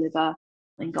because their liver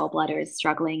and gallbladder is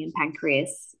struggling, and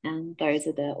pancreas, and those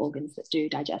are the organs that do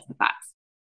digest the fats.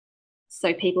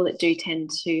 So people that do tend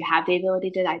to have the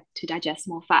ability to digest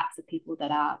more fats are people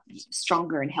that are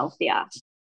stronger and healthier.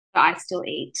 So I still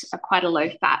eat quite a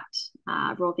low-fat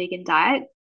raw vegan diet.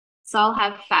 So I'll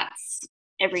have fats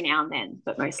every now and then,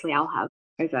 but mostly I'll have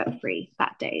overt-free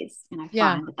fat days. And I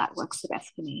find that works the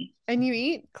best for me. And you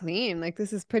eat clean. Like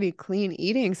this is pretty clean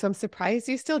eating. So I'm surprised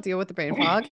you still deal with the brain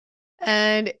fog.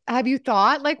 And have you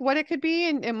thought like what it could be?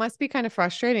 And it must be kind of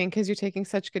frustrating because you're taking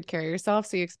such good care of yourself.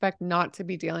 So you expect not to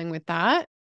be dealing with that.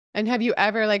 And have you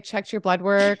ever like checked your blood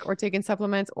work or taken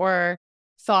supplements or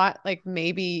thought like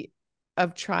maybe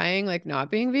of trying like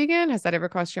not being vegan? Has that ever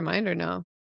crossed your mind or no?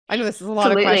 I know this is a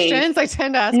lot of questions. I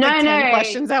tend to ask 10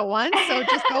 questions at once. So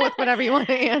just go with whatever you want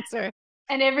to answer.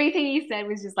 And everything you said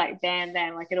was just like, bam,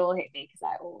 like it all hit me because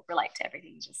I all relate to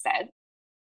everything you just said.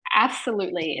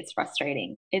 Absolutely, it's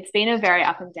frustrating. It's been a very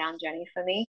up and down journey for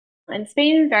me. And it's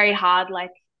been very hard.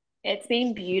 Like it's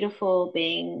been beautiful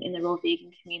being in the raw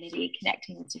vegan community,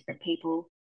 connecting with different people.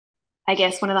 I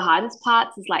guess one of the hardest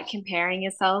parts is like comparing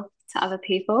yourself to other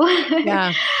people.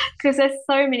 Yeah. Because there's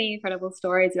so many incredible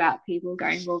stories about people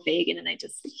going raw vegan and they're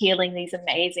just healing these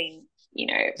amazing,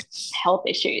 health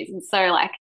issues. And so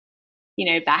like,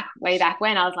 way back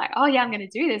when I was like, oh yeah, I'm going to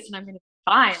do this and I'm going to be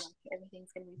fine. Like,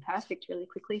 everything's going to be perfect really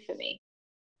quickly for me.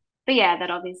 But yeah,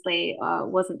 that obviously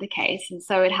wasn't the case. And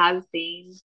so it has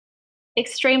been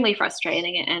extremely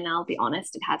frustrating. And I'll be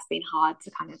honest, it has been hard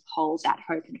to kind of hold that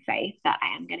hope and faith that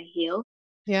I am going to heal.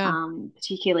 Yeah.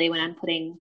 Particularly when I'm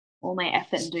putting all my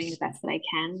effort and doing the best that I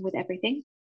can with everything.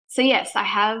 So yes, I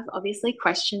have obviously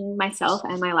questioned myself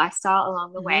and my lifestyle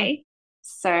along the way.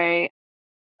 So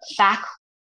back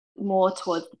more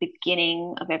towards the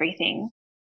beginning of everything,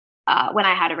 when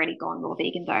I had already gone raw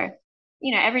vegan though,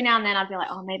 every now and then I'd be like,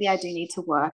 oh, maybe I do need to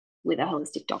work with a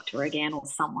holistic doctor again or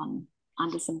someone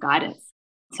under some guidance.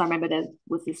 So I remember there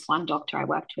was this one doctor I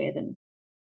worked with, and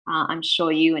I'm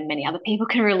sure you and many other people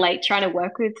can relate, trying to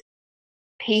work with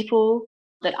people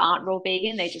that aren't raw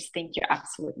vegan. They just think you're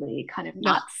absolutely kind of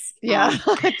nuts. Yeah.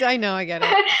 I know, I get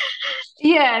it.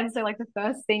 Yeah. And so like the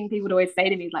first thing people would always say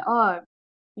to me is like, oh,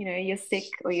 you're sick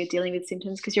or you're dealing with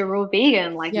symptoms because you're raw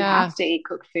vegan. Like you have to eat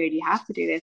cooked food. You have to do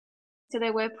this. So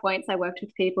there were points I worked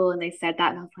with people and they said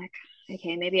that, and I was like,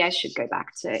 okay, maybe I should go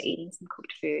back to eating some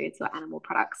cooked foods or animal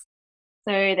products.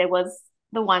 So there was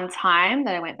the one time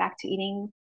that I went back to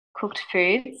eating cooked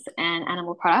foods and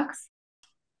animal products.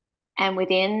 And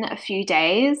within a few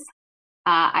days,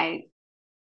 okay,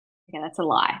 that's a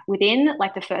lie. Within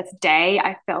like the first day,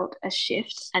 I felt a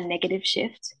shift, a negative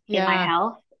shift in my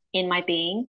health, in my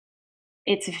being.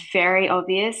 It's very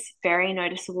obvious, very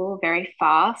noticeable, very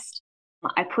fast.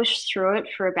 I pushed through it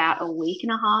for about a week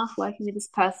and a half working with this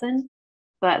person,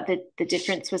 but the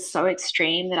difference was so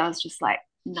extreme that I was just like,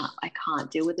 no, I can't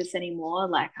deal with this anymore.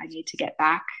 Like I need to get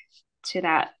back to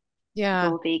that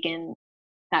raw vegan,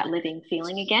 that living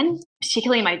feeling again.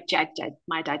 Particularly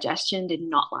my digestion did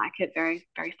not like it very,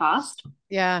 very fast.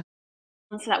 Yeah.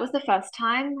 And so that was the first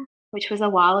time, which was a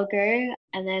while ago.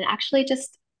 And then actually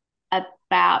just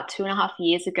about 2.5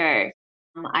 years ago,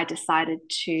 I decided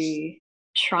to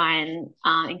try and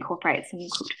incorporate some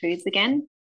cooked foods again.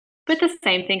 But the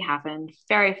same thing happened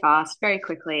very fast, very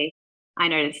quickly. I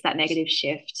noticed that negative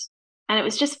shift. And it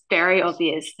was just very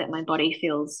obvious that my body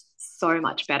feels so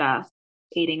much better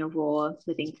eating a raw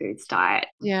living foods diet.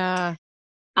 Yeah.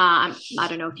 I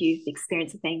don't know if you've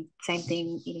experienced the same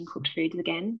thing eating cooked foods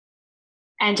again.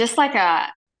 And just like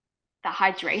the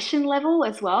hydration level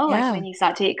as well. Like when you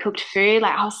start to eat cooked food,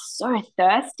 like I was so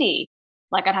thirsty.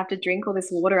 Like I'd have to drink all this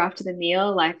water after the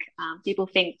meal. Like people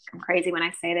think I'm crazy when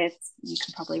I say this. You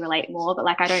can probably relate more, but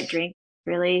like I don't drink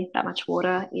really that much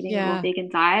water eating a raw vegan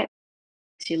diet.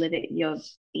 You're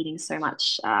eating so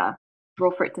much raw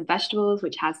fruits and vegetables,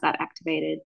 which has that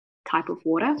activated type of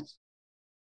water.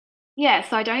 Yeah,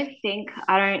 so I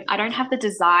don't have the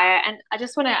desire, and I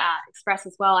just want to express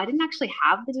as well, I didn't actually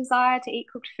have the desire to eat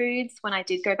cooked foods when I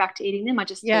did go back to eating them. I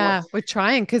just thought, with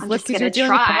trying, because look, because you're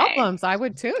dealing with problems. I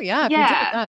would too. Yeah, if you're doing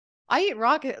that. I eat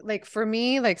raw, like for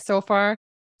me, like so far,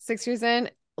 6 years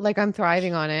in, like I'm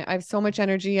thriving on it. I have so much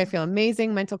energy. I feel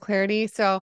amazing, mental clarity.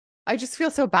 So I just feel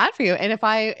so bad for you. And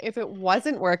if it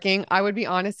wasn't working, I would be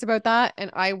honest about that. And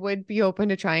I would be open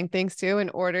to trying things too in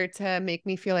order to make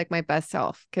me feel like my best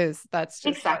self. Cause that's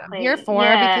just what I'm here for.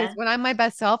 Because when I'm my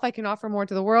best self, I can offer more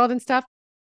to the world and stuff.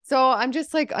 So I'm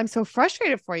just like, I'm so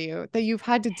frustrated for you that you've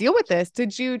had to deal with this.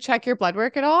 Did you check your blood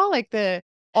work at all? Like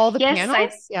all the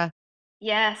panels?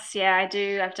 Yes, I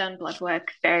do. I've done blood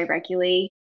work very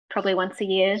regularly, probably once a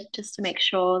year, just to make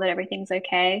sure that everything's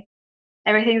okay.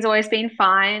 Everything's always been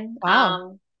fine.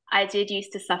 Wow. I did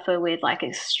used to suffer with like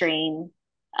extreme,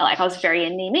 like I was very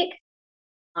anemic.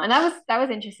 And that was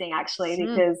interesting actually,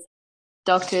 because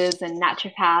doctors and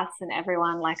naturopaths and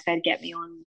everyone, like they'd get me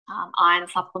on iron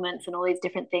supplements and all these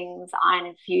different things, iron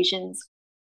infusions.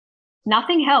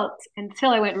 Nothing helped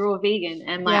until I went raw vegan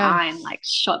and my iron like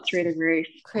shot through the roof.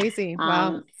 Crazy.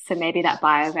 Wow. So maybe that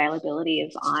bioavailability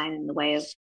of iron in the way of,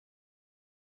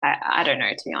 I don't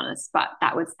know, to be honest, but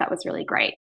that was really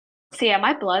great. So yeah,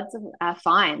 my bloods are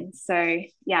fine. So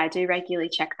yeah, I do regularly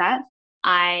check that.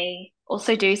 I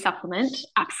also do supplement.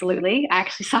 Absolutely. I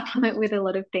actually supplement with a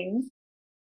lot of things.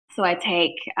 So I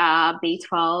take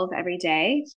B12 every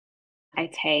day.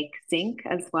 I take zinc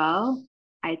as well.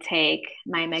 I take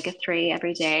my omega-3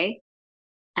 every day.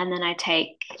 And then I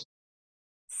take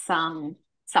some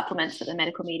supplements that the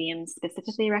medical medium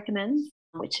specifically recommends,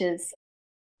 which is,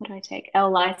 what do I take?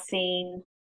 L-lysine.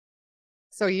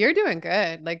 So you're doing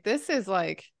good. Like this is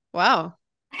like, wow.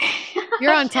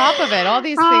 You're on top of it. All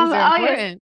these things are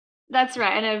important. That's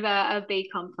right. And a B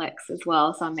complex as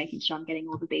well. So I'm making sure I'm getting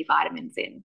all the B vitamins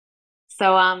in.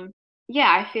 So yeah,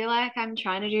 I feel like I'm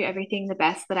trying to do everything the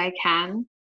best that I can.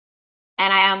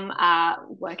 And I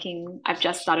am working, I've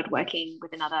just started working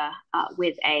with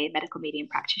with a medical medium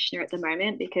practitioner at the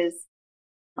moment because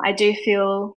I do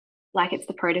feel like it's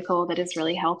the protocol that is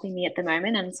really helping me at the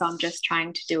moment. And so I'm just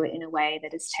trying to do it in a way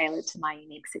that is tailored to my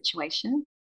unique situation.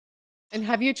 And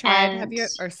have And you,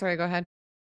 or sorry, go ahead.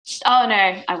 oh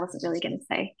no, I wasn't really going to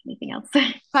say anything else.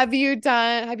 Have you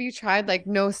tried like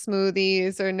no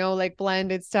smoothies or no like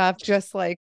blended stuff, just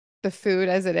like the food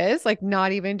as it is, like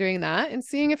not even doing that and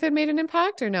seeing if it made an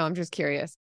impact or no? I'm just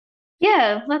curious.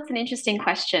 Yeah, that's an interesting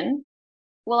question.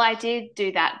 Well, I did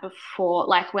do that before,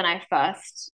 like when I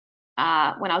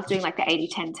was doing like the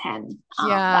 80-10-10.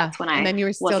 Yeah. That's when And I then you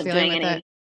were still wasn't dealing doing with it. any,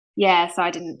 yeah, so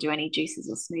I didn't do any juices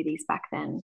or smoothies back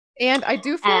then. And I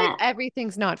do feel like Uh,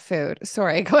 everything's not food.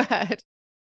 Sorry, go ahead.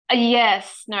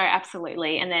 yes, no,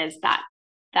 absolutely. And there's that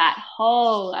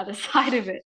whole other side of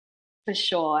it for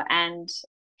sure. And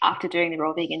after doing the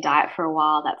raw vegan diet for a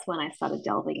while, that's when I started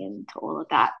delving into all of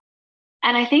that.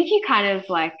 And I think you kind of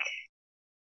like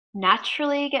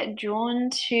naturally get drawn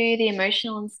to the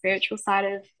emotional and spiritual side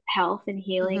of health and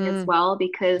healing as Hmm. well,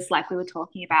 because, like we were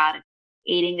talking about,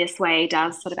 eating this way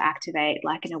does sort of activate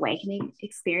like an awakening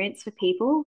experience for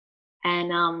people.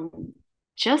 And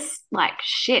just like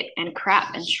shit and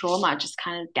crap and trauma just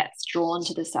kind of gets drawn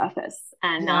to the surface.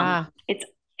 And Yeah.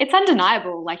 it's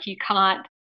undeniable. Like you can't,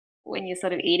 when you're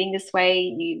sort of eating this way,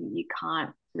 you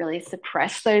can't really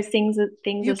suppress those things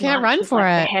You as can't much run as for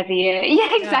like the it. heavier.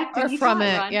 Yeah, Yeah. exactly. Or You from can't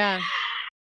it. run. Yeah.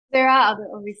 There are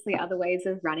obviously other ways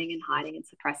of running and hiding and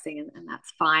suppressing, and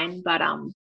that's fine. But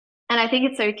and I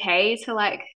think it's okay to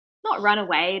like not run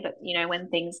away, but you know, when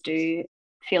things do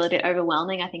feel a bit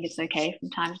overwhelming, I think it's okay from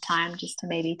time to time just to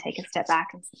maybe take a step back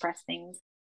and suppress things,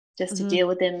 just to Hmm. deal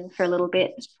with them for a little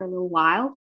bit, for a little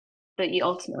while. But you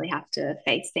ultimately have to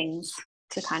face things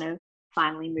to kind of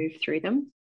finally move through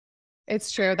them.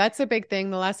 It's true. That's a big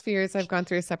thing. The last few years I've gone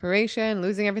through a separation,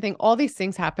 losing everything. All these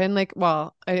things happen like,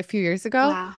 well, a few years ago.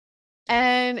 Wow.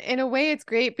 And in a way, it's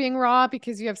great being raw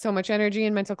because you have so much energy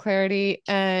and mental clarity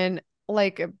and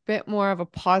like a bit more of a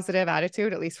positive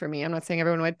attitude, at least for me. I'm not saying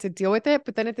everyone would to deal with it,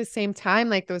 but then at the same time,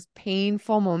 like those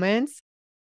painful moments,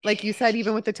 like you said,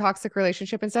 even with the toxic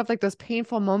relationship and stuff, like those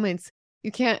painful moments,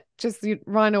 you can't just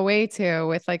run away to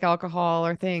with like alcohol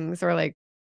or things or like,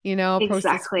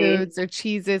 processed Exactly. foods or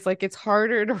cheeses. Like it's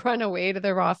harder to run away to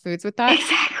the raw foods with that.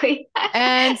 Exactly.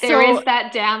 And There is so,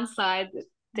 that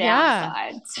yeah.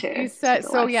 downside You to said the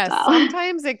so, yeah, lifestyle.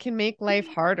 sometimes it can make life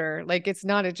harder. Like it's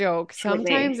not a joke.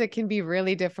 Sometimes Absolutely. it can be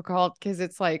really difficult because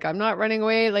it's like I'm not running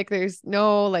away. Like there's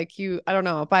no like I don't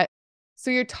know. But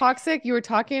so you're toxic, you were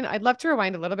talking, I'd love to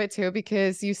rewind a little bit too,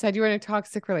 because you said you were in a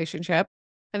toxic relationship.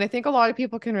 And I think a lot of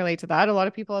people can relate to that. A lot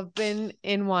of people have been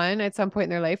in one at some point in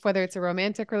their life, whether it's a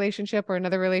romantic relationship or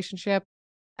another relationship.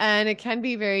 And it can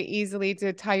be very easily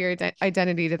to tie your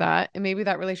identity to that. And maybe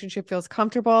that relationship feels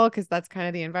comfortable because that's kind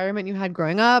of the environment you had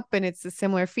growing up and it's a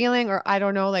similar feeling, or I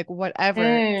don't know, like whatever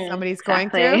somebody's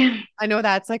going through. Exactly. I know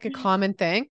that's like a common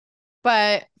thing.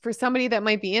 But for somebody that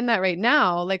might be in that right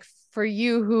now, like for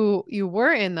you who you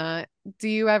were in that, do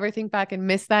you ever think back and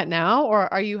miss that now?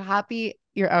 Or are you happy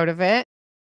you're out of it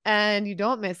and you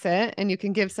don't miss it and you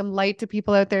can give some light to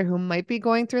people out there who might be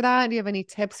going through that? Do you have any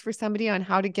tips for somebody on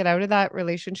how to get out of that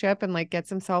relationship and like get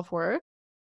some self-worth?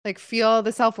 Like feel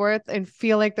the self-worth and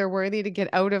feel like they're worthy to get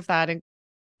out of that and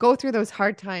go through those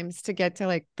hard times to get to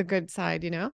like the good side,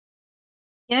 you know?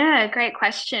 Yeah, great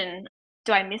question.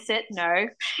 Do I miss it? No.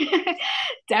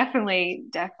 Definitely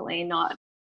not.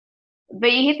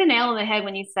 But you hit the nail on the head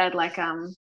when you said like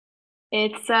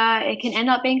it can end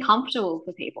up being comfortable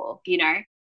for people, you know.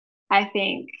 I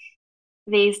think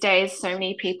these days so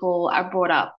many people are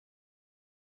brought up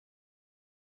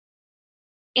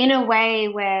in a way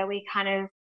where we kind of,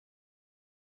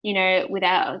 you know,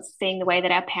 without seeing the way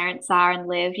that our parents are and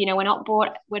live, you know, we're not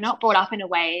brought up in a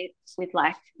way with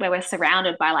like where we're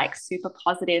surrounded by like super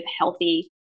positive,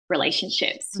 healthy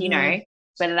relationships, you Mm-hmm. know,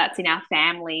 whether that's in our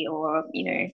family or, you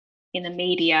know, in the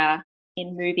media,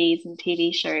 in movies and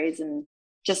TV shows and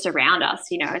just around us,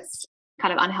 you know, it's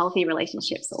kind of unhealthy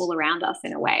relationships all around us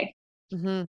in a way.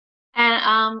 Mm-hmm.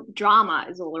 And drama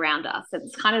is all around us.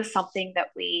 It's kind of something that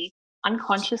we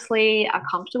unconsciously are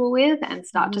comfortable with and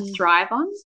start to Mm-hmm. thrive on.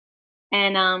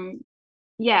 And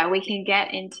yeah, we can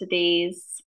get into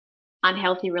these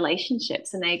unhealthy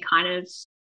relationships and they kind of,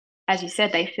 as you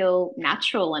said, they feel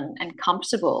natural and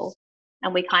comfortable.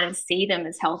 And we kind of see them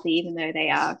as healthy, even though they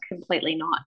are completely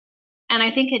not. And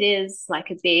I think it is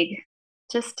like a big,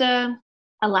 just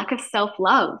a lack of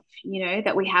self-love, you know,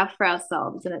 that we have for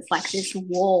ourselves. And it's like this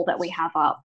wall that we have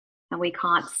up, and we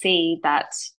can't see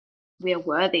that we are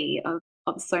worthy of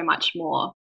so much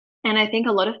more. And I think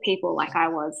a lot of people, like I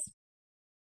was,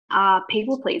 are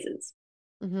people pleasers.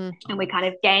 And we kind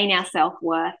of gain our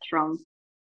self-worth from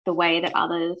the way that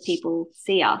other people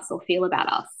see us or feel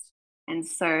about us. And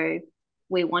so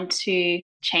we want to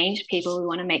change people. We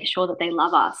want to make sure that they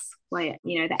love us. Where,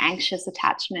 you know, the anxious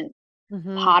attachment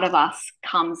part of us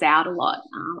comes out a lot.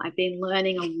 I've been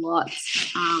learning a lot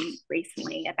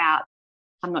recently about,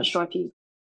 I'm not sure if you've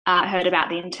heard about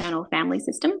the internal family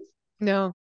system.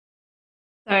 No.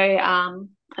 So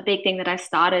a big thing that I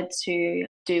started to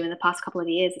do in the past couple of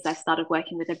years is I started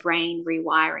working with a brain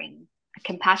rewiring, a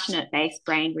compassionate-based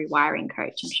brain rewiring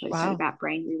coach. I'm sure you've heard about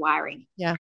brain rewiring.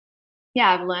 Yeah.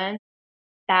 Yeah, I've learned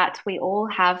that we all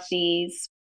have these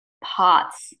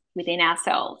parts within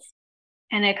ourselves,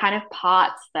 and they're kind of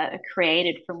parts that are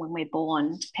created from when we're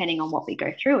born, depending on what we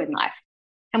go through in life.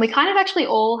 And we kind of actually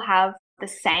all have the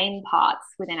same parts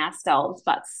within ourselves,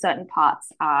 but certain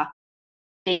parts are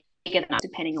bigger than us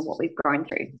depending on what we've grown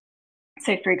through.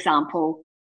 So, for example,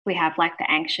 we have like the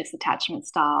anxious attachment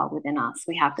style within us.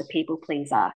 We have the people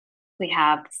pleaser. We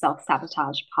have the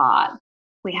self-sabotage part.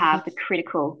 We have the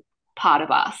critical part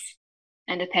of us.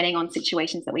 And depending on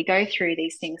situations that we go through,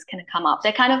 these things can come up.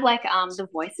 They're kind of like the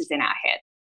voices in our head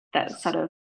that sort of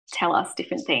tell us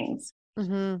different things.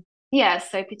 Yeah,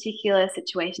 so particular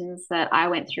situations that I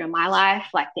went through in my life,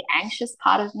 like the anxious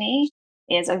part of me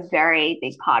is a very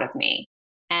big part of me.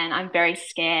 And I'm very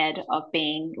scared of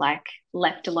being like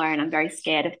left alone. I'm very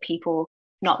scared of people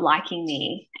not liking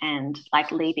me and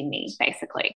like leaving me,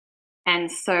 basically.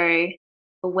 And so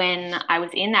when I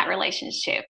was in that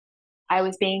relationship, I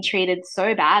was being treated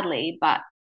so badly, but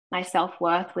my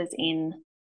self-worth was in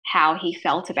how he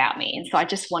felt about me. And so I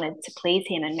just wanted to please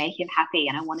him and make him happy,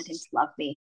 and I wanted him to love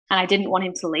me, and I didn't want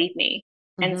him to leave me.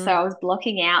 And so I was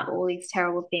blocking out all these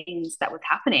terrible things that was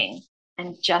happening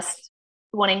and just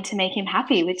wanting to make him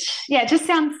happy, which, yeah, it just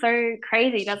sounds so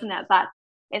crazy, doesn't it? But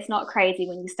it's not crazy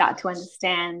when you start to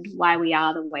understand why we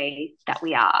are the way that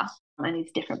we are and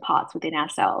these different parts within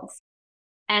ourselves.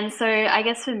 And so I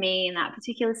guess for me in that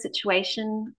particular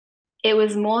situation, it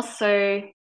was more so,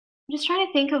 I'm just trying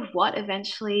to think of what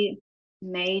eventually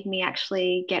made me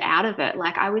actually get out of it.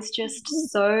 Like I was just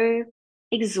so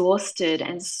exhausted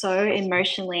and so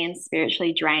emotionally and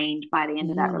spiritually drained by the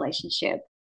end of that relationship.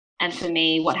 And for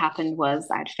me, what happened was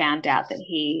I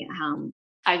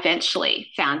eventually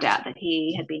found out that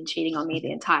he had been cheating on me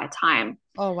the entire time.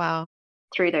 Oh, wow.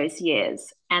 Through those years.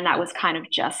 And that was kind of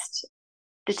just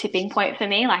the tipping point for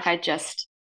me. Like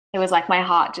it was like my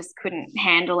heart just couldn't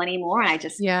handle anymore. And I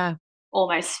just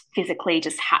almost physically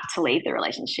just had to leave the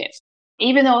relationship.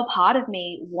 Even though a part of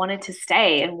me wanted to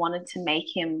stay and wanted to make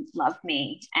him love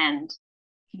me and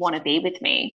want to be with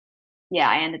me. Yeah,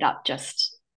 I ended up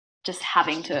just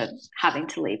having to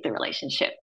leave the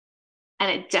relationship. And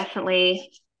it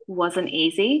definitely wasn't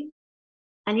easy.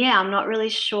 And yeah, I'm not really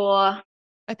sure.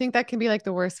 I think that can be like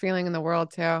the worst feeling in the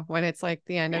world too, when it's like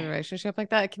the end of a relationship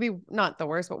like that. It can be not the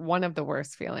worst, but one of the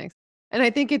worst feelings. And I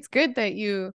think it's good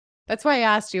that that's why I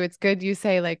asked you. It's good you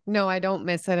say like, no, I don't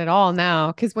miss it at all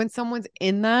now. Because when someone's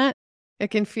in that, it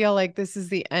can feel like this is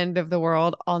the end of the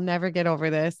world. I'll never get over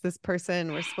this. This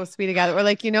person, we're supposed to be together. Or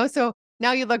like, so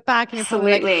now you look back and you're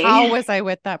probably like, how was I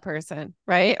with that person?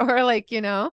 Right. Or like,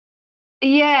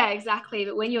 Yeah, exactly.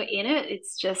 But when you're in it,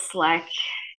 it's just like,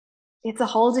 it's a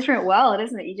whole different world,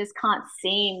 isn't it? You just can't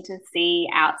seem to see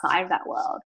outside of that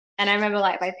world. And I remember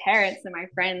like my parents and my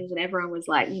friends and everyone was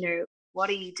like, what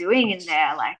are you doing in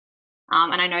there? Like,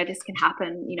 and I know this can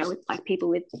happen, with like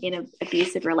people in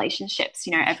abusive relationships,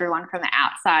 everyone from the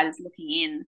outside is looking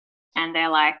in and they're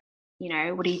like,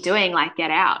 what are you doing? Like, get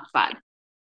out. But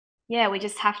yeah, we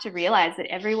just have to realize that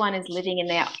everyone is living in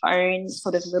their own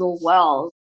sort of little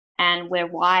world. And we're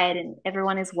wired, and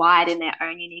everyone is wired in their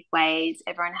own unique ways.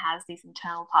 Everyone has these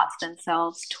internal parts of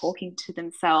themselves, talking to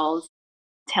themselves,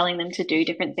 telling them to do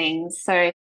different things.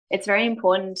 So it's very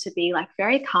important to be like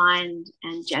very kind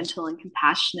and gentle and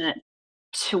compassionate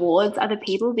towards other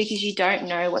people, because you don't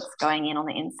know what's going on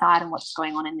the inside and what's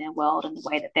going on in their world and the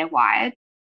way that they're wired.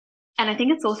 And I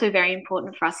think it's also very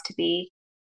important for us to be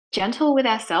gentle with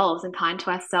ourselves and kind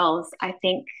to ourselves. I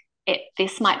think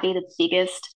this might be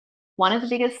one of the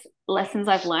biggest lessons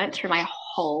I've learned through my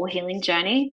whole healing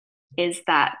journey, is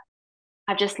that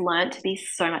I've just learned to be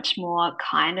so much more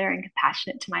kinder and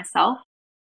compassionate to myself,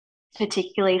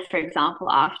 particularly, for example,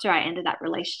 after I ended that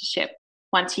relationship.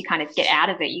 Once you kind of get out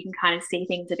of it, you can kind of see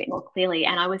things a bit more clearly.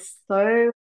 And I was so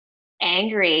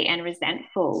angry and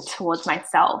resentful towards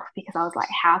myself because I was like,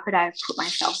 how could I have put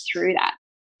myself through that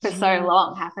for so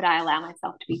long? How could I allow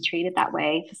myself to be treated that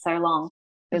way for so long?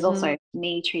 It was also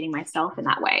me treating myself in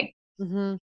that way.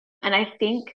 And I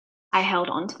think I held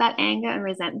on to that anger and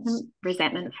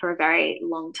resentment for a very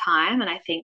long time. And I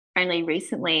think only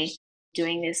recently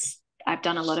doing this, I've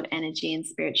done a lot of energy and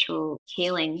spiritual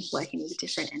healing, working with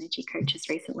different energy coaches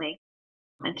recently.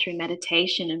 And through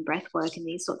meditation and breath work and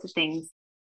these sorts of things,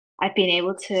 I've been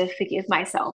able to forgive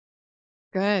myself.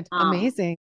 Good.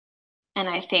 Amazing. And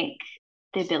I think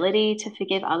the ability to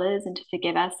forgive others and to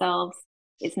forgive ourselves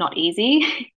is not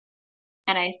easy.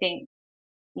 And I think,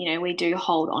 you know, we do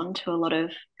hold on to a lot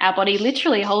of, our body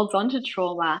literally holds on to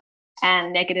trauma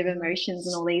and negative emotions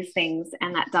and all these things.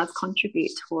 And that does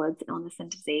contribute towards illness and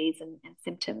disease and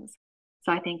symptoms.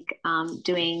 So I think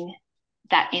doing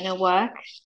that inner work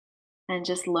and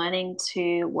just learning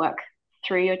to work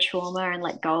through your trauma and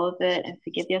let go of it and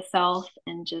forgive yourself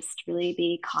and just really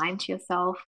be kind to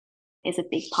yourself is a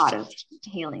big part of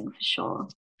healing for sure.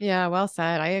 Yeah, well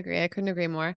said. I agree. I couldn't agree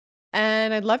more.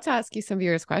 And I'd love to ask you some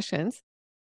viewers' questions.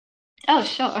 Oh,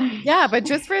 sure. Yeah, but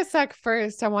just for a sec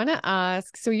first, I want to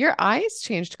ask, so your eyes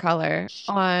changed color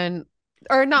on,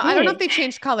 or not, I don't know if they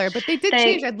changed color, but they did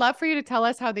change. I'd love for you to tell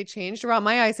us how they changed raw.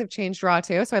 My eyes have changed raw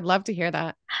too, so I'd love to hear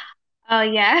that. Oh,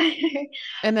 yeah.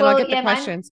 And then I'll get the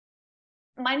questions.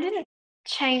 Mine didn't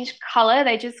change color.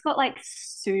 They just got like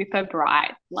super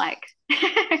bright, like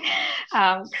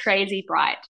crazy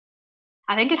bright.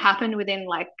 I think it happened within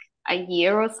like a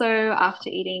year or so after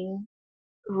eating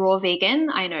raw vegan.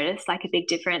 I noticed like a big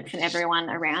difference, and everyone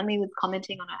around me was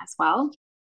commenting on it as well.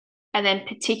 And then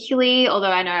particularly,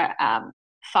 although I know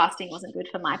fasting wasn't good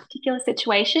for my particular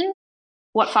situation,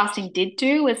 what fasting did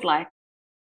do was like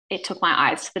it took my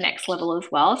eyes to the next level as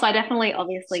well. So I definitely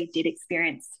obviously did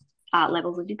experience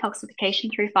levels of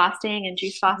detoxification through fasting and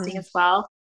juice fasting as well.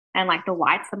 And like the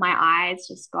whites of my eyes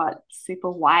just got super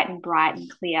white and bright and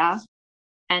clear.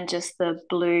 And just the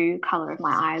blue color of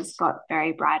my eyes got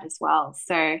very bright as well.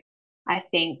 So I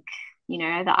think, you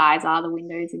know, the eyes are the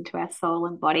windows into our soul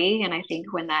and body. And I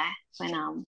think when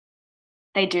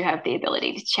they do have the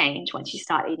ability to change once you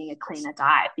start eating a cleaner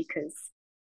diet, because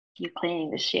you're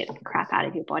cleaning the shit and crap out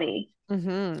of your body.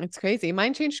 It's crazy.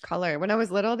 Mine changed color. When I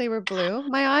was little, they were blue,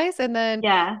 my eyes. And then,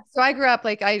 yeah. So I grew up,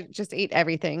 like, I just ate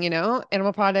everything, you know,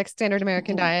 animal products, standard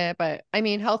American diet, but I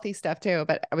mean, healthy stuff too,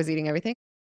 but I was eating everything.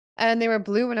 And they were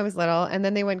blue when I was little, and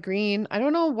then they went green. I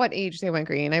don't know what age they went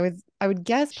green. I would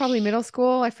guess probably middle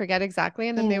school. I forget exactly.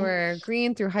 And then they were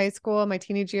green through high school, my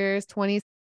teenage years, 20s.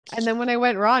 And then when I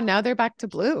went raw, now they're back to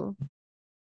blue.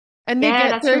 And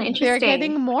they're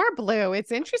getting more blue.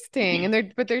 It's interesting. And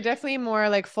they're definitely more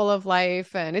like full of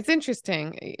life, and it's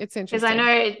interesting. It's interesting. Because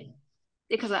I know,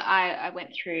 because I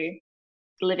went through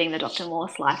living the Dr.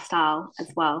 Morse lifestyle as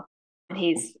well. And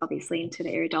he's obviously into the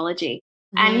iridology.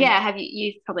 And yeah,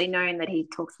 you've probably known that he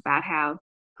talks about how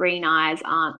green eyes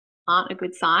aren't a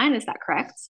good sign. Is that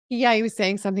correct? Yeah, he was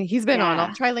saying something. He's been on.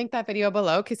 I'll try to link that video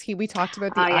below because we talked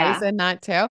about the eyes and that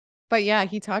too. But yeah,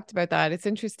 he talked about that. It's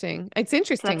interesting. It's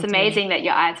interesting. So that's amazing that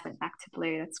your eyes went back to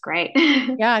blue. That's great.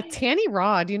 Yeah, Tanny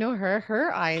Raw. Do you know her?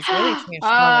 Her eyes really changed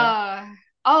color.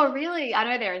 Oh, really? I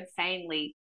know they're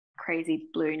insanely crazy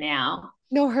blue now.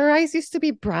 No, her eyes used to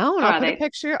be brown. I'll put a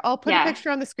picture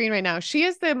on the screen right now. She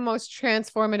is the most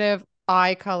transformative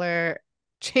eye color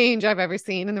change I've ever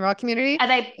seen in the raw community. Are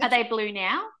they blue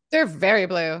now? They're very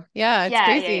blue. Yeah, it's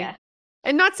crazy. Yeah.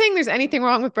 And not saying there's anything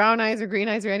wrong with brown eyes or green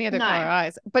eyes or any other color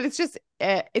eyes, but it's just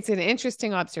it's an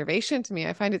interesting observation to me.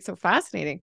 I find it so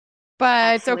fascinating.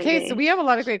 But okay, so we have a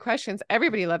lot of great questions.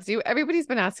 Everybody loves you. Everybody's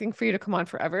been asking for you to come on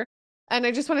forever. And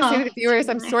I just want to say to the viewers,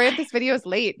 I'm sorry if this video is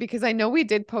late, because I know we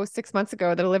did post 6 months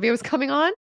ago that Olivia was coming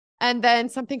on, and then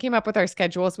something came up with our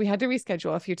schedules. We had to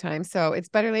reschedule a few times. So it's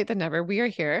better late than never. We are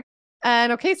here.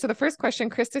 And okay, so the first question,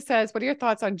 Krista says, what are your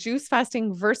thoughts on juice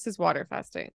fasting versus water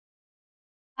fasting?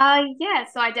 Yeah,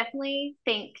 so I definitely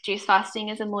think juice fasting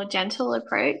is a more gentle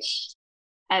approach,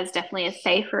 as definitely a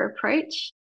safer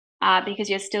approach, because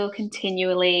you're still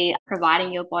continually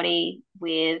providing your body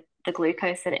with the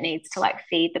glucose that it needs to like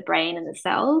feed the brain and the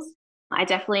cells. I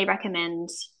definitely recommend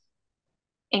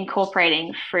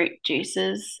incorporating fruit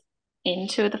juices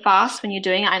into the fast when you're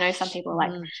doing it. I know some people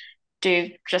like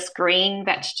do just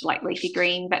leafy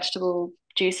green vegetable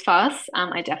juice fasts.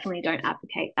 I definitely don't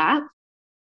advocate that.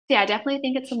 Yeah, I definitely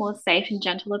think it's a more safe and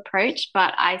gentle approach,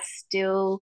 but I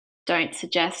still don't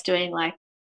suggest doing like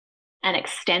an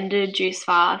extended juice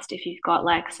fast if you've got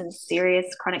like some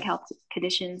serious chronic health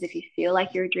conditions, if you feel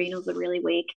like your adrenals are really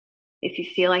weak, if you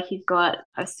feel like you've got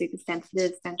a super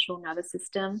sensitive central nervous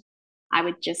system. I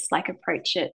would just like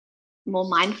approach it more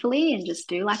mindfully and just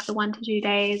do like the 1 to 2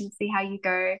 days and see how you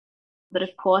go. But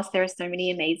of course, there are so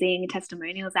many amazing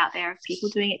testimonials out there of people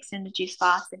doing extended juice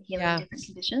fasts and healing different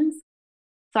conditions.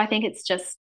 So I think it's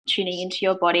just tuning into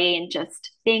your body and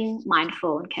just being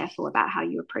mindful and careful about how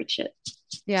you approach it.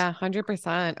 Yeah,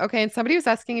 100%. Okay. And somebody was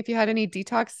asking if you had any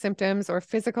detox symptoms or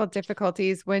physical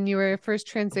difficulties when you were first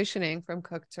transitioning from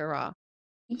cooked to raw.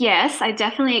 Yes, I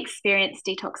definitely experienced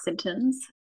detox symptoms.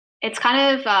 It's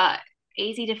kind of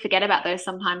easy to forget about those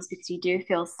sometimes because you do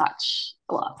feel such,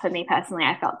 well, for me personally,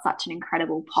 I felt such an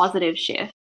incredible positive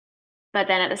shift. But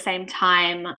then at the same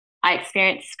time, I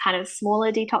experienced kind of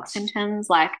smaller detox symptoms,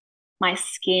 like my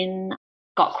skin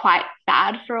got quite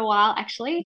bad for a while,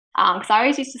 actually. Because I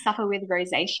always used to suffer with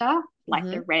rosacea, like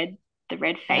the red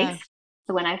face. Yeah.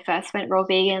 So when I first went raw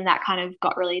vegan, that kind of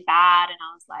got really bad, and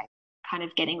I was like kind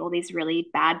of getting all these really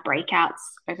bad breakouts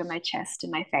over my chest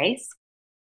and my face.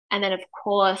 And then of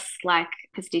course, like,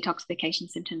 because detoxification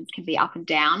symptoms can be up and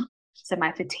down. So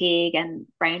my fatigue and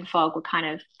brain fog were kind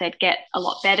of, they'd get a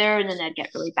lot better and then they'd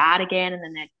get really bad again and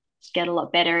then they'd get a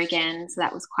lot better again. So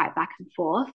that was quite back and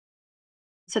forth.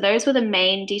 So those were the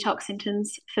main detox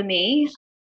symptoms for me.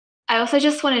 I also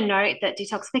just want to note that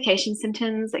detoxification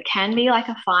symptoms, it can be like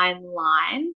a fine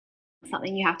line,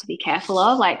 something you have to be careful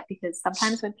of, like, because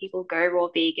sometimes when people go raw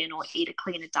vegan or eat a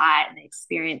cleaner diet and they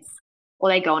experience, or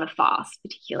they go on a fast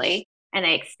particularly, and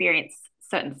they experience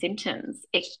certain symptoms,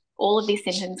 all of these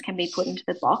symptoms can be put into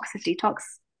the box of detox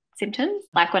symptoms.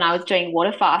 Like when I was doing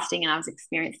water fasting and I was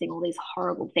experiencing all these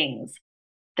horrible things,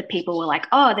 the people were like,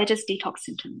 oh, they're just detox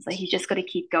symptoms. Like, you just got to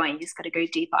keep going. You just got to go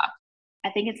deeper. I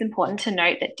think it's important to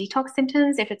note that detox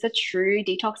symptoms, if it's a true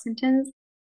detox symptoms,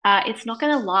 it's not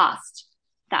going to last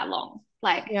that long.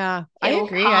 Like, yeah, I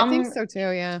agree. I think so too.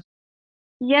 Yeah.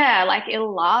 Yeah, like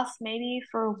it'll last maybe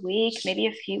for a week, maybe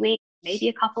a few weeks, maybe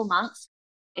a couple months.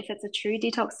 If it's a true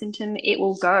detox symptom, it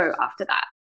will go after that.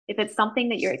 If it's something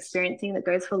that you're experiencing that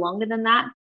goes for longer than that,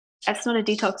 that's not a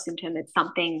detox symptom. It's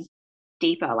something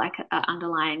deeper, like an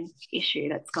underlying issue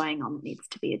that's going on that needs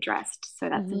to be addressed. So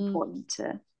that's important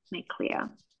to make clear.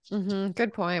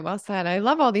 Good point. Well said. I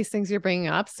love all these things you're bringing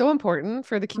up. So important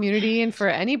for the community and for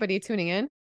anybody tuning in.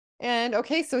 And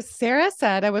okay, so Sarah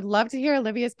said, I would love to hear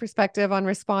Olivia's perspective on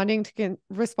responding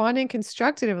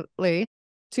constructively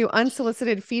to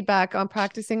unsolicited feedback on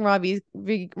practicing raw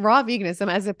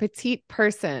veganism as a petite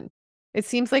person. It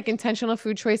seems like intentional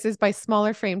food choices by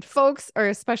smaller framed folks are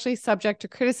especially subject to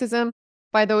criticism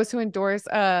by those who endorse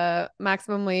a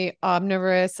maximally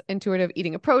omnivorous intuitive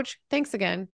eating approach. Thanks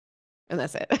again. And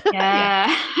that's it.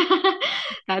 Yeah.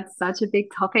 That's such a big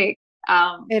topic.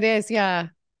 It is, yeah.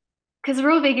 Because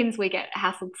raw vegans, we get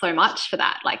hassled so much for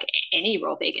that, like any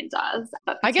raw vegan does.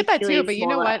 But I get that too, but you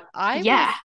know what? I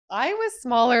was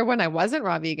smaller when I wasn't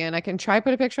raw vegan. I can try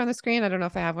put a picture on the screen. I don't know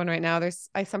if I have one right now.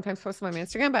 I sometimes post them on my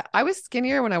Instagram, but I was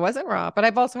skinnier when I wasn't raw. But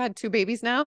I've also had 2 babies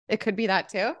now. It could be that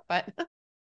too. But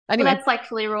anyway. Well, that's like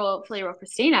fully raw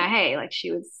Christina. Hey, like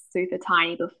she was super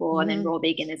tiny before, and then raw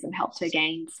veganism helped her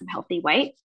gain some healthy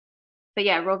weight. But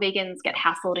yeah, raw vegans get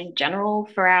hassled in general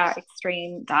for our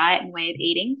extreme diet and way of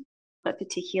eating. But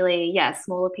particularly, yeah,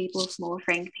 smaller people, smaller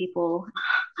framed people.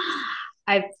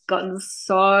 I've gotten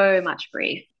so much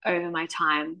grief over my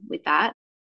time with that.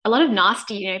 A lot of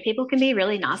nasty, people can be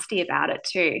really nasty about it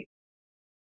too.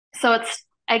 So it's,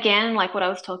 again, like what I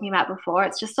was talking about before,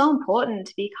 it's just so important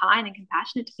to be kind and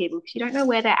compassionate to people because you don't know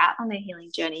where they're at on their healing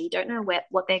journey. You don't know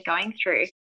what they're going through.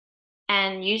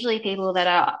 And usually people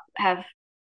that have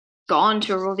gone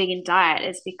to a raw vegan diet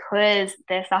is because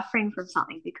they're suffering from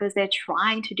something, because they're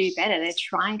trying to do better. They're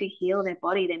trying to heal their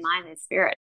body, their mind, their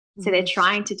spirit. So they're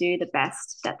trying to do the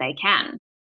best that they can.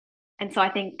 And so I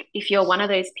think if you're one of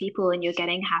those people and you're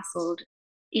getting hassled,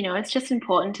 it's just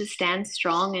important to stand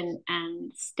strong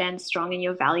and stand strong in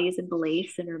your values and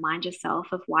beliefs and remind yourself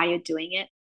of why you're doing it.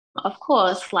 Of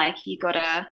course, like, you got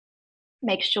to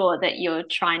make sure that you're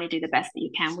trying to do the best that you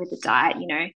can with the diet,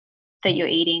 that you're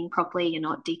eating properly, you're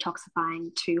not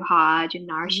detoxifying too hard, you're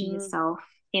nourishing yourself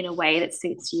in a way that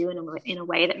suits you and in a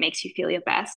way that makes you feel your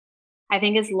best. I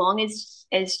think as long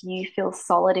as you feel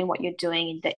solid in what you're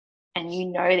doing and you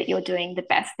know that you're doing the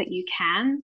best that you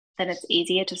can, then it's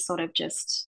easier to sort of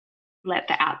just let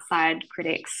the outside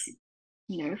critics,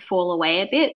 fall away a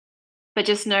bit. But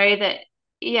just know that,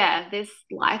 yeah, this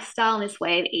lifestyle and this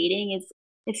way of eating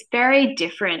it's very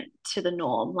different to the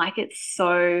norm. Like, it's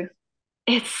so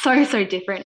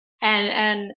different.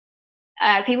 And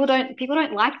people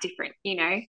don't like different,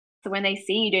 So when they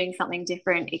see you doing something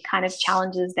different, it kind of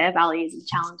challenges their values and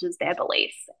challenges their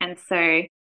beliefs. And so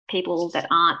people that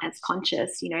aren't as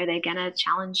conscious, they're going to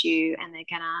challenge you and they're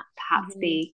going to perhaps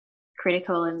be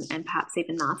critical and perhaps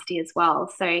even nasty as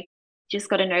well. So just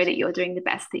got to know that you're doing the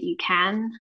best that you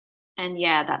can. And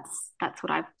yeah, that's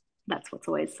what's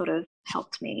always sort of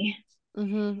helped me.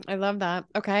 I love that.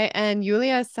 Okay. And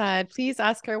Yulia said, please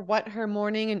ask her what her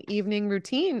morning and evening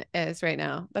routine is right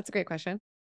now. That's a great question.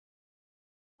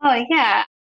 Oh yeah,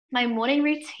 my morning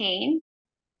routine.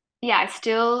 Yeah, I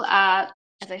still, as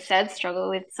I said, struggle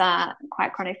with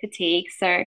quite chronic fatigue.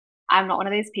 So I'm not one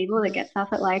of those people that gets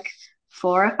up at like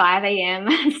 4 or 5 a.m.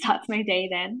 and starts my day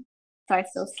then. So I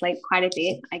still sleep quite a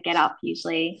bit. I get up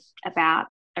usually about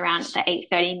around the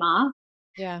 8:30 mark.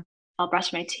 Yeah. I'll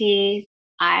brush my teeth.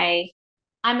 I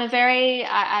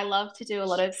love to do a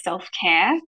lot of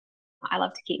self-care. I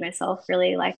love to keep myself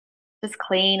really like just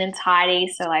clean and tidy.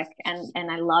 So like, and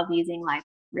I love using like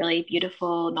really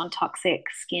beautiful non-toxic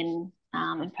skin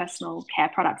and personal care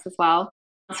products as well.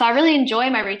 So I really enjoy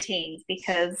my routines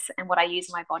and what I use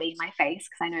in my body and my face,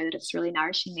 because I know that it's really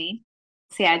nourishing me.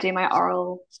 So yeah, I do my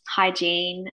oral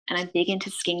hygiene and I'm big into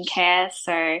skincare.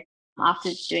 So after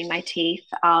doing my teeth,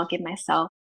 I'll give myself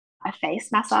a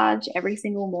face massage every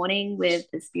single morning with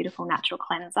this beautiful natural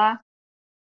cleanser.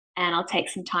 And I'll take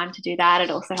some time to do that. It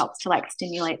also helps to like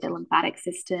stimulate the lymphatic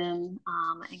system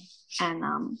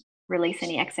and release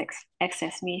any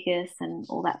excess mucus and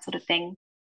all that sort of thing.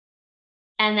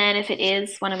 And then if it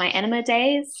is one of my enema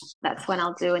days, that's when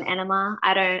I'll do an enema.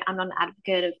 I'm not an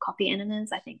advocate of coffee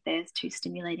enemas. I think they're too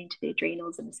stimulating to the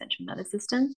adrenals and the central nervous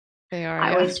system. They are.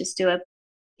 I always just do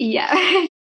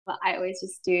but I always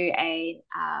just do a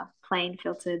plain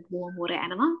filtered warm water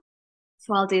enema.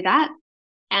 So I'll do that.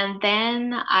 And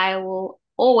then I will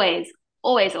always,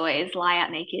 always, always lie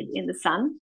out naked in the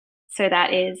sun. So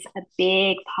that is a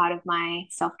big part of my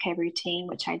self-care routine,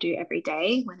 which I do every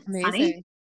day when it's sunny.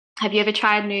 Have you ever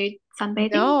tried nude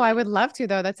sunbathing? No, I would love to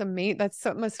though. That's amazing.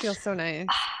 Must feel so nice.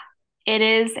 It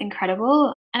is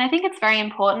incredible. And I think it's very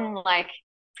important. Like,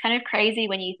 it's kind of crazy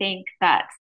when you think that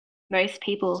most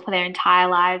people for their entire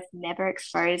lives never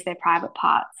expose their private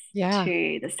parts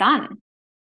to the sun.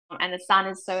 And the sun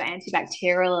is so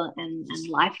antibacterial and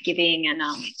life-giving. And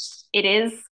it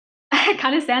is, it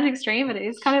kind of sounds extreme, but it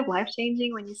is kind of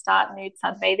life-changing when you start nude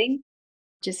sunbathing,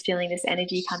 just feeling this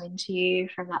energy come into you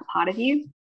from that part of you.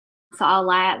 So I'll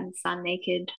lie out in the sun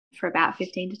naked for about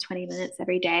 15 to 20 minutes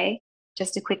every day.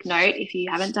 Just a quick note, if you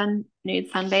haven't done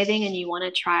nude sunbathing and you want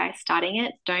to try starting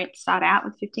it, don't start out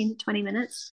with 15 to 20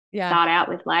 minutes. Yeah. Start out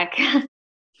with like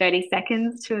 30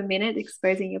 seconds to a minute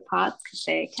exposing your parts, because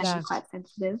they can be quite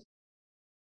sensitive.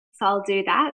 So I'll do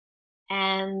that.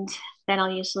 And then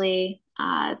I'll usually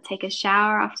take a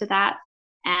shower after that.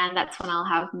 And that's when I'll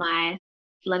have my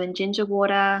lemon ginger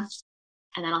water,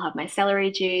 and then I'll have my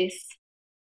celery juice.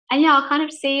 And yeah, I'll kind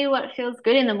of see what feels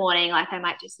good in the morning. Like I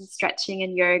might do some stretching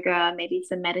and yoga, maybe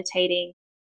some meditating.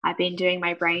 I've been doing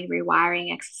my brain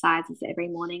rewiring exercises every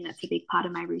morning. That's a big part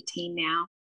of my routine now.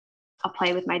 I'll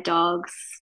play with my dogs.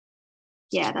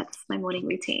 Yeah, that's my morning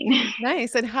routine.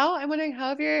 Nice. And I'm wondering,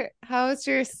 how's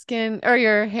your skin or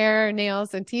your hair,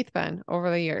 nails, and teeth been over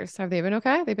the years? Have they been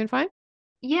okay? They've been fine?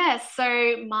 Yeah,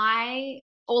 so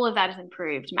all of that has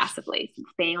improved massively since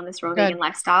being on this raw vegan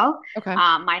lifestyle. Okay.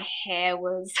 My hair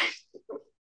was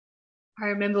I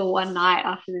remember one night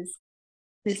after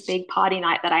this big party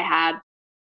night that I had,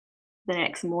 the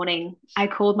next morning, I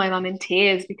called my mum in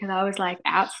tears because I was like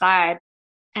outside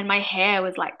and my hair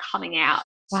was like coming out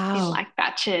in like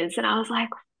batches. And I was like,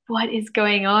 what is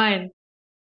going on?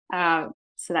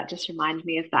 So that just reminded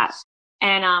me of that.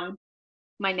 And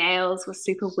my nails were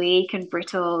super weak and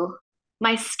brittle.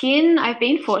 My skin, I've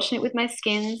been fortunate with my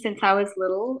skin since I was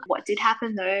little. What did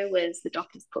happen though was the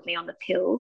doctors put me on the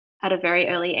pill at a very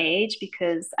early age,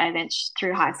 because I eventually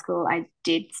through high school I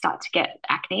did start to get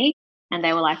acne, and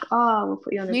they were like, "Oh, we'll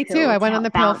put you on the pill." Me too. I went on the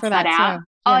pill for that too.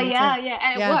 Yeah,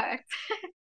 and it worked.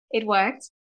 It worked.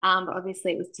 But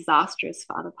obviously it was disastrous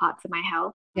for other parts of my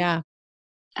health. Yeah.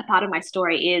 A part of my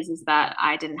story is that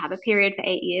I didn't have a period for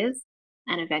 8 years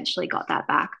and eventually got that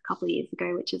back a couple of years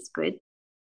ago, which is good.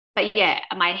 But yeah,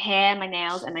 my hair, my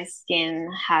nails, and my skin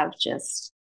have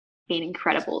just been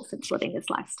incredible since living this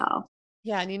lifestyle.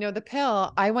 Yeah. And the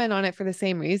pill, I went on it for the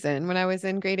same reason. When I was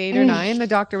in grade 8 or 9, the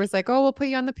doctor was like, "Oh, we'll put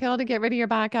you on the pill to get rid of your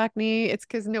back acne." It's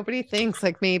because nobody thinks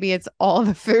like maybe it's all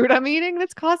the food I'm eating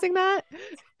that's causing that.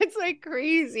 It's like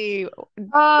crazy.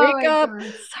 Wake up.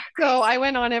 So I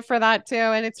went on it for that too.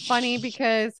 And it's funny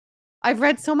because I've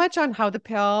read so much on how the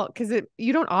pill, because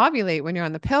you don't ovulate when you're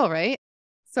on the pill, right?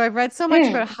 So I've read so much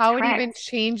about how it even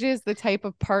changes the type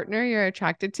of partner you're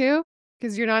attracted to,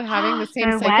 because you're not having the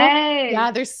same cycle.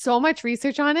 Yeah, there's so much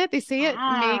research on it. They say it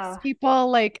makes people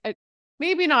like,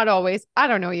 maybe not always, I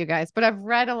don't know you guys, but I've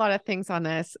read a lot of things on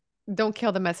this. don't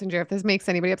kill the messenger if this makes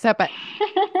anybody upset, but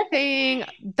saying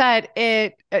that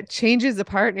it changes the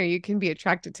partner you can be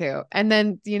attracted to. And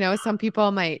then, some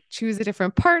people might choose a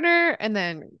different partner and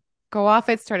then go off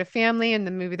it, start a family, and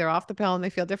then maybe they're off the pill and they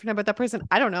feel different about that person.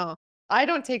 I don't know. I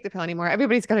don't take the pill anymore.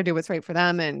 Everybody's got to do what's right for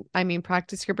them. And I mean,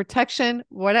 practice your protection,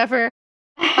 whatever.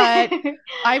 But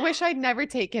I wish I'd never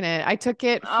taken it. I took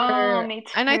it Oh, me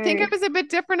and I think I too. was a bit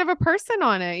different of a person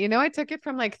on it. I took it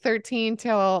from like 13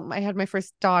 till I had my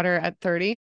first daughter at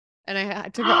 30. And I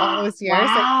took it all those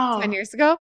years, like 10 Wow. years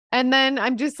ago. And then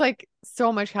I'm just like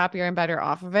so much happier and better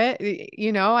off of it.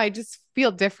 I just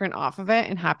feel different off of it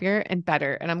and happier and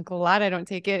better. And I'm glad I don't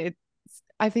take it.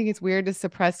 I think it's weird to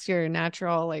suppress your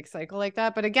natural like cycle like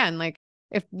that. But again, like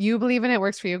if you believe in it,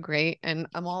 works for you, great. And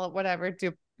I'm all whatever,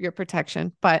 do your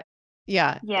protection. But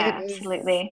yeah, it Yeah, was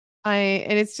absolutely.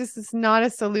 and it's not a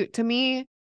salute to me.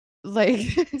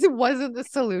 Like it wasn't the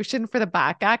solution for the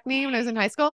back acne when I was in high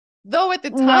school. Though at the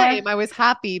No, time I was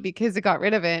happy because it got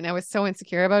rid of it and I was so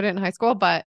insecure about it in high school.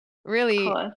 But of really,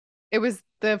 course. it was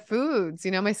the foods.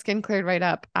 My skin cleared right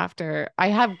up after. I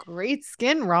have great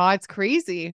skin, Raw. It's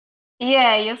crazy.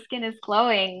 Yeah, your skin is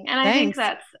glowing. And I think Thanks.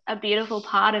 that's a beautiful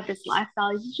part of this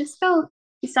lifestyle. You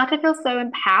start to feel so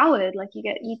empowered. Like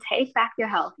you take back your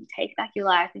health, you take back your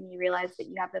life, and you realize that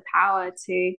you have the power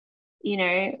to, you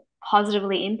know,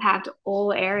 positively impact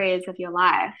all areas of your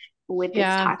life with this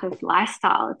Yeah. type of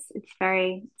lifestyle. It's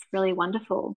really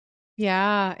wonderful.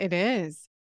 Yeah, it is.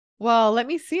 Well, let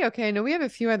me see. Okay, I know we have a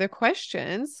few other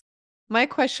questions. My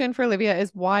question for Olivia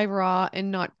is why raw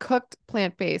and not cooked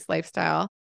plant-based lifestyle?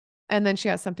 And then she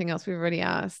has something else we've already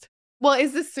asked. Well,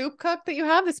 is the soup cooked that you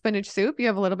have, the spinach soup? You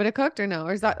have a little bit of cooked or no?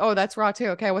 Or is that, oh, that's raw too.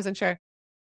 Okay, I wasn't sure.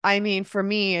 I mean, for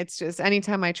me, it's just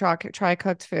anytime I try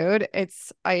cooked food,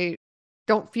 I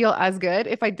don't feel as good.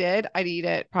 If I did, I'd eat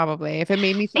it probably. If it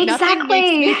made me, nothing makes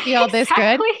Exactly. me feel this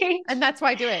good. Exactly. And that's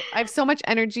why I do it. I have so much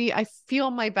energy. I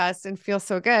feel my best and feel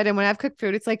so good. And when I have cooked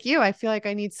food, it's like you. I feel like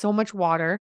I need so much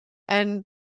water. And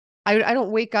I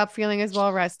don't wake up feeling as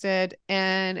well rested.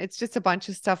 And it's just a bunch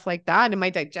of stuff like that. And my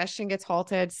digestion gets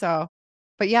halted. So,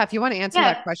 but yeah, if you want to answer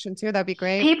that Yeah. question too, that'd be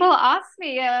great. People ask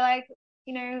me, like,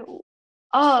 you know,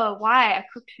 oh, why? A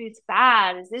cooked food's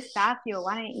bad. Is this bad for you?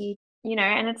 Why don't you,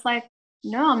 and it's like,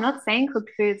 no, I'm not saying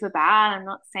cooked foods are bad. I'm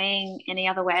not saying any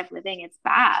other way of living is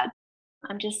bad.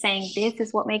 I'm just saying this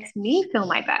is what makes me feel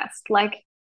my best. Like,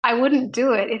 I wouldn't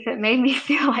do it if it made me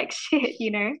feel like shit.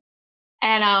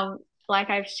 And like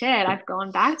I've shared, I've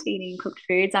gone back to eating cooked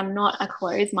foods. I'm not a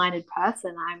closed-minded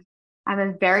person. I'm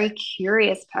a very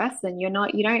curious person. You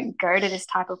don't go to this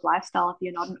type of lifestyle if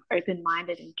you're not an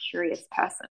open-minded and curious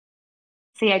person.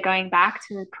 So yeah, going back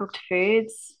to the cooked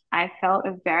foods, I felt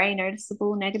a very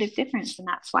noticeable negative difference, and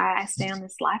that's why I stay on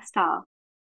this lifestyle.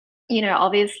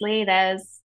 Obviously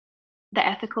there's the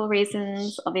ethical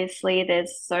reasons, obviously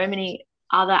there's so many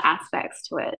other aspects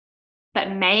to it,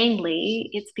 but mainly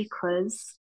it's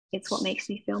because it's what makes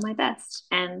me feel my best.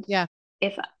 And Yeah.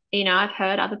 if I've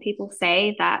heard other people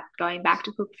say that going back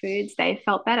to cooked foods, they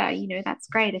felt better. That's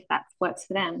great if that works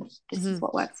for them. This is Mm-hmm.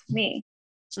 what works for me.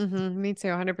 Me too,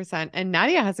 100%. And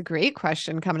Nadia has a great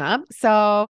question coming up.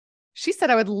 So she said,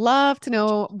 I would love to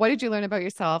know, what did you learn about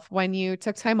yourself when you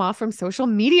took time off from social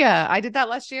media? I did that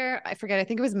last year. I forget. I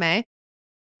think it was May.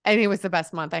 And it was the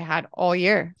best month I had all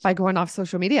year by going off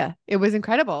social media. It was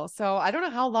incredible. So I don't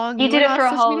know how long You you did went it for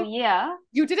off a social whole media. year?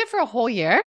 You did it for a whole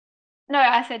year? No,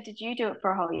 I said, did you do it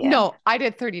for a whole year? No, I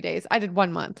did 30 days. I did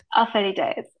 1 month. Oh, 30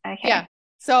 days. Yeah. Okay.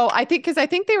 So because I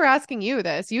think they were asking you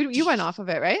this. You went off of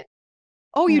it, right?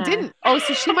 Oh, you No. didn't. Oh,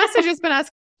 so she must have just been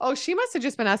asking. Oh, she must have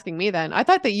just been asking me then. I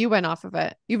thought that you went off of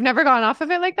it. You've never gone off of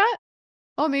it like that?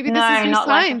 Oh, maybe this is No, your not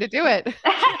like sign to do it.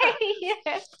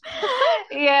 yeah.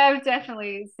 Yeah, I've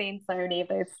definitely seen so many of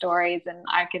those stories, and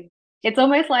it's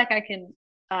almost like I can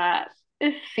uh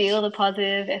feel the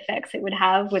positive effects it would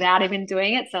have without even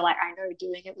doing it. So like I know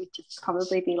doing it would just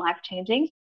probably be life changing.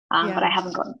 But Yeah. I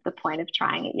haven't gotten to the point of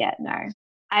trying it yet. No.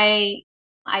 I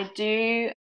I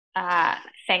do uh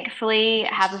thankfully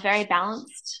have a very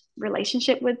balanced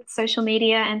relationship with social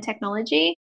media and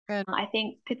technology. Good. I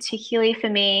think particularly for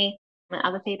me and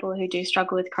other people who do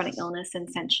struggle with chronic illness and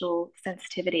sensual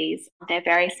sensitivities, they're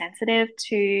very sensitive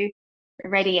to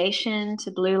radiation,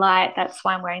 to blue light. That's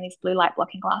why I'm wearing these blue light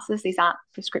blocking glasses. These aren't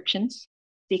prescriptions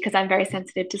because I'm very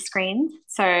sensitive to screens.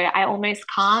 So I almost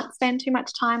can't spend too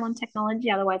much time on technology.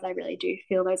 Otherwise, I really do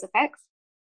feel those effects.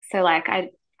 So like I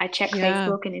check Yeah.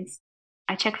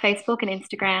 I check Facebook and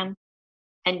Instagram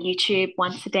and YouTube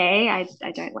once a day. I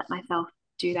don't let myself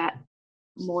do that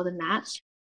more than that.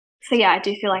 So yeah, I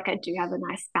do feel like I do have a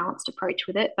nice balanced approach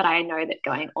with it, but I know that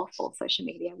going off all social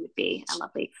media would be a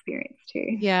lovely experience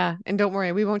too. Yeah. And don't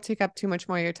worry, we won't take up too much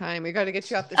more of your time. We got to get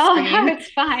you off the Oh no, screen.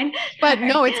 it's fine. But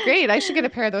no, it's great. I should get a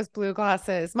pair of those blue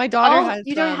glasses. My daughter Oh, has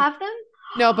you don't them. have them?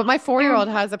 No, but my 4-year-old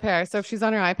They're has a pair. So if she's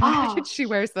on her iPad, oh, she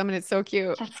wears them and it's so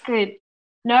cute. that's good.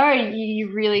 No,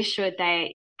 you really should.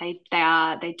 They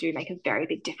do make a very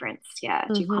big difference, yeah,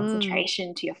 to your Hmm.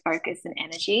 concentration, to your focus and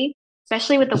energy,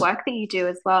 especially with the work that you do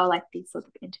as well, like these sorts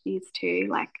of interviews too.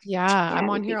 Like, Yeah, yeah, I'm it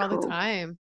on would here be all the cool.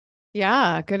 time.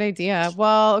 Yeah, good idea.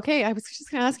 Well, okay, I was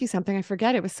just going to ask you something. I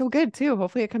forget. It was so good too.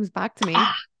 Hopefully it comes back to me.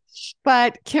 Ah,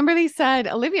 But Kimberly said,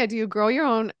 Olivia, do you grow your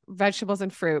own vegetables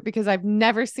and fruit? Because I've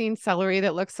never seen celery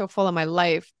that looks so full in my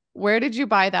life. Where did you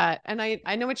buy that? And I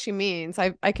know what she means.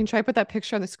 I can try to put that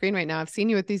picture on the screen right now. I've seen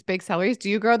you with these big celeries. Do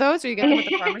you grow those or you get them at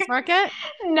the farmer's market?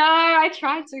 no, I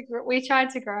tried to. We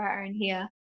tried to grow our own here,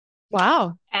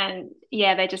 Wow. and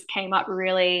yeah, they just came up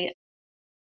really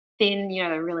thin. You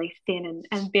know, the really thin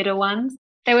and bitter ones.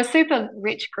 They were super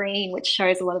rich green, which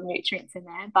shows a lot of nutrients in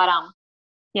there. But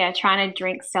yeah, trying to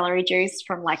drink celery juice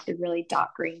from like the really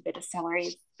dark green bitter celery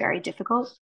is very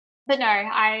difficult. But no,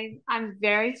 I'm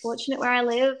very fortunate where I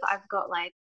live. I've got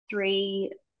like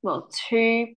three, well,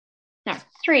 two, no,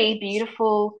 three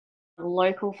beautiful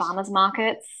local farmers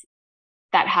markets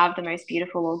that have the most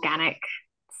beautiful organic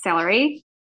celery.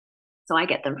 So I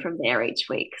get them from there each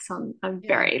week. So I'm Yeah.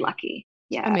 very lucky.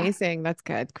 Yeah. Amazing. That's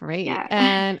good. Great. Yeah.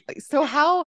 And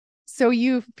so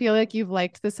you feel like you've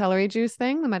liked the celery juice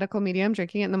thing, the medical medium,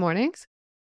 drinking it in the mornings?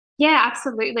 Yeah,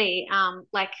 absolutely.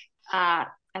 Uh,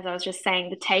 as I was just saying,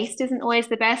 the taste isn't always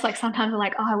the best. Like sometimes I'm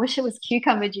like, oh, I wish it was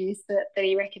cucumber juice that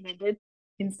he recommended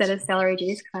instead of celery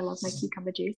juice because I love my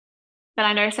cucumber juice. But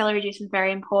I know celery juice is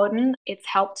very important. It's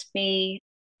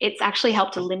actually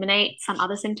helped eliminate some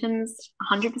other symptoms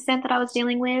 100% that I was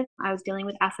dealing with. I was dealing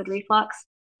with acid reflux,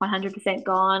 100%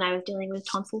 gone. I was dealing with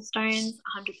tonsil stones,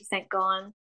 100%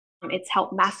 gone. It's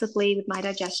helped massively with my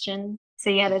digestion. So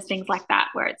yeah, there's things like that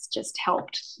where it's just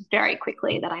helped very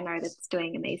quickly that I know that's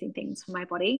doing amazing things for my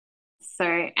body. So,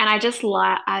 and I just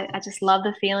love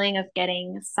the feeling of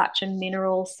getting such a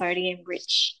mineral, sodium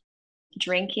rich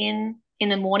drink in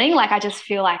the morning. Like I just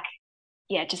feel like,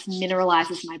 yeah, it just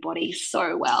mineralizes my body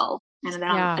so well.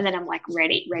 Yeah. And then I'm like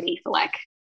ready for like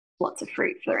lots of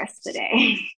fruit for the rest of the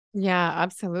day. Yeah,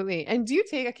 absolutely. And I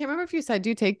can't remember if you said, do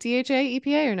you take DHA,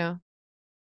 EPA or no?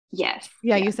 Yes.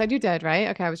 Yeah, Yeah. you said you did, right?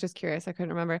 Okay, I was just curious. I couldn't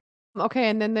remember. Okay,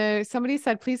 and then somebody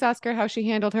said, please ask her how she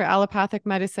handled her allopathic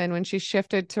medicine when she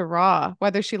shifted to raw,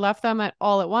 whether she left them at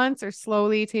all at once or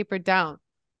slowly tapered down.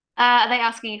 Are they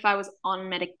asking if I was on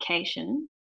medication?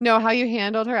 No, how you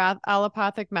handled her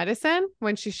allopathic medicine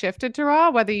when she shifted to raw,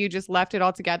 whether you just left it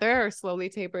all together or slowly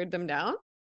tapered them down.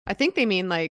 I think they mean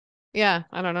like, yeah,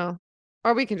 I don't know.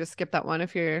 Or we can just skip that one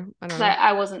if I don't Because know.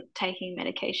 I wasn't taking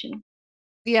medication.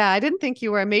 Yeah, I didn't think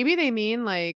you were. Maybe they mean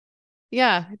like,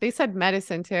 yeah, they said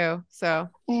medicine too. So,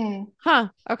 Mm. huh,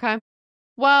 okay.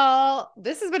 Well,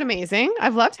 this has been amazing.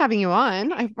 I've loved having you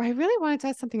on. I really wanted to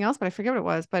ask something else, but I forget what it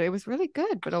was, but it was really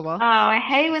good. But oh well. Oh, I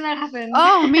hate when that happens.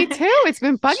 Oh, me too. It's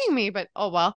been bugging me, but oh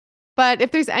well. But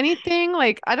if there's anything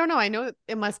like, I don't know, I know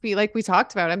it must be like we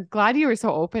talked about. I'm glad you were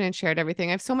so open and shared everything.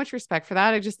 I have so much respect for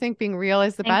that. I just think being real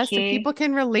is the Thank best and you. people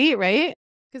can relate, right?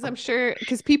 Because I'm sure,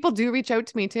 because people do reach out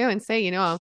to me too and say,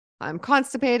 I'm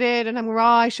constipated and I'm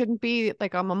raw. I shouldn't be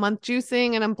like, I'm a month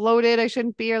juicing and I'm bloated. I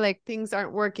shouldn't be, or like things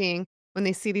aren't working when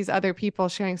they see these other people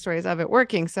sharing stories of it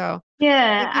working. So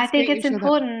I Yeah, think I it's think great you it's share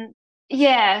that. important.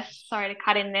 Yeah, sorry to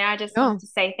cut in there. I just wanted No, to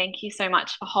say thank you so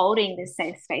much for holding this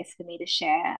safe space for me to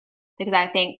share because I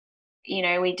think,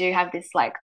 we do have this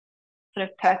like sort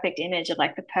of perfect image of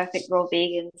like the perfect raw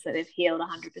vegans that have healed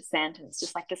 100%. And it's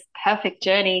just like this perfect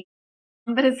journey.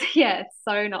 But yeah, it's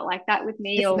so not like that with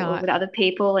me it's or not. with other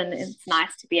people. And it's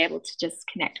nice to be able to just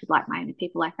connect with like-minded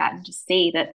people like that and just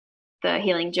see that the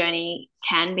healing journey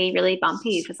can be really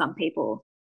bumpy for some people.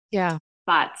 Yeah.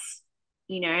 But,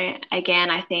 again,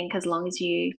 I think as long as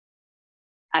you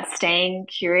are staying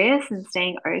curious and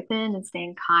staying open and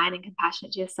staying kind and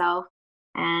compassionate to yourself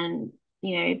and,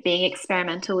 being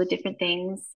experimental with different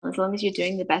things, as long as you're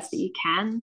doing the best that you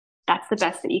can, that's the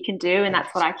best that you can do. And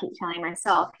that's what I keep telling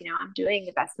myself, I'm doing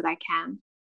the best that I can.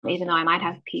 Even though I might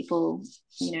have people,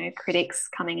 critics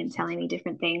coming and telling me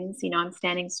different things, I'm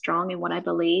standing strong in what I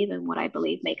believe and what I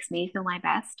believe makes me feel my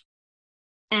best.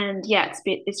 And yeah,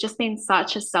 it's just been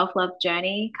such a self-love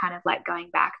journey, kind of like going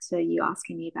back to you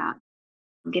asking me about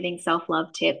giving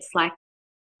self-love tips. Like,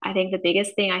 I think the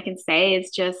biggest thing I can say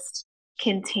is just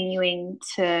continuing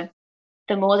to,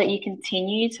 the more that you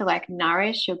continue to like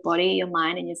nourish your body, your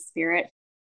mind, and your spirit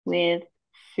with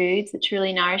foods that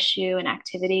truly nourish you and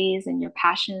activities and your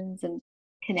passions and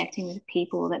connecting with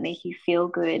people that make you feel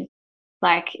good.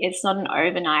 Like it's not an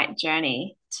overnight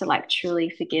journey to like truly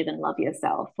forgive and love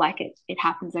yourself. Like it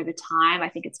happens over time. I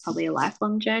think it's probably a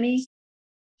lifelong journey.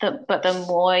 But the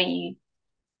more you,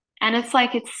 and it's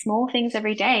like it's small things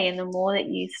every day, and the more that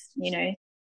you know,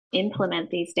 implement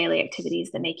these daily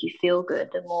activities that make you feel good,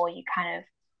 the more you kind of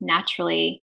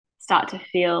naturally start to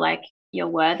feel like you're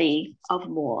worthy of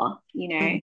more, you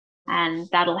know, and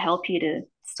that'll help you to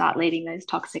start leaving those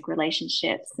toxic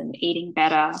relationships and eating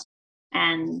better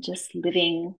and just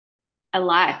living a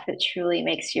life that truly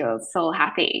makes your soul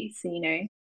happy. So, you know,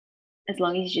 as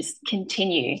long as you just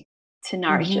continue to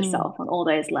nourish yourself on all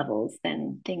those levels,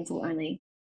 then things will only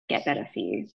get better for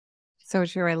you. So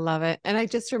true. I love it. And I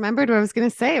just remembered what I was going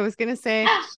to say. I was going to say,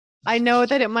 I know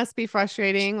that it must be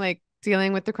frustrating, like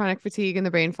dealing with the chronic fatigue and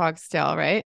the brain fog still,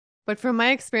 right? But from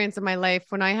my experience in my life,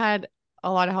 when I had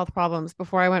a lot of health problems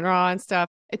before I went raw and stuff,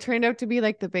 it turned out to be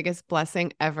like the biggest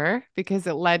blessing ever because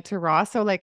it led to raw. So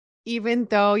like, even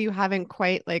though you haven't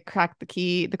quite like cracked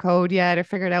the code yet or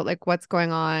figured out like what's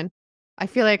going on, I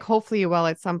feel like hopefully you will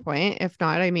at some point. If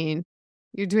not, I mean,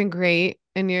 you're doing great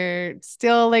and you're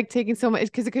still like taking so much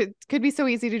because it could be so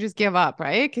easy to just give up,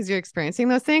 right? Because you're experiencing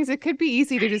those things. It could be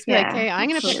easy to just be like, hey, I'm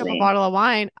going to pick up a bottle of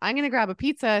wine. I'm going to grab a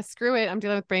pizza. Screw it. I'm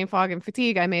dealing with brain fog and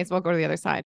fatigue. I may as well go to the other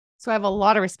side. So I have a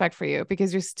lot of respect for you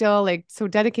because you're still like so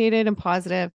dedicated and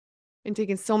positive and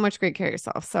taking so much great care of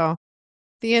yourself. So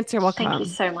the answer will come. Thank you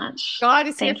so much. God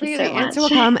is here for you. The answer will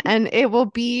come and it will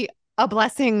be a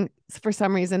blessing for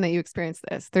some reason that you experience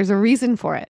this. There's a reason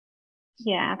for it.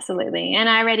 Yeah, absolutely. And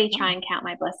I already try and count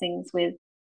my blessings with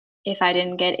if I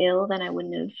didn't get ill, then I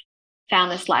wouldn't have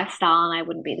found this lifestyle and I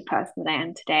wouldn't be the person that I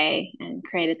am today and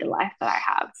created the life that I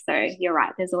have. So you're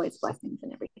right. There's always blessings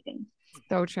in everything.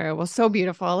 So true. Well, so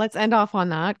beautiful. Let's end off on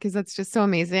that because that's just so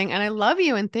amazing. And I love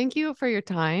you and thank you for your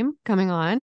time coming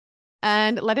on.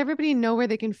 And let everybody know where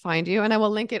they can find you. And I will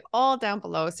link it all down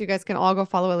below so you guys can all go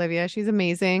follow Olivia. She's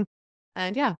amazing.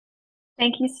 And yeah.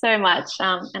 Thank you so much.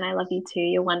 And I love you too.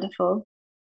 You're wonderful.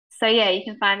 So yeah, you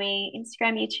can find me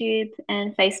Instagram, YouTube,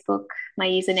 and Facebook. My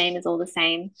username is all the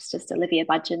same. It's just Olivia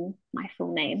Budgen, my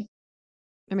full name.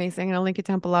 Amazing. And I'll link it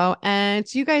down below. And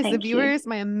to you guys, the viewers,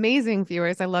 my amazing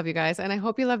viewers, I love you guys. And I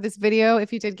hope you love this video.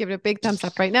 If you did, give it a big thumbs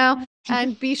up right now.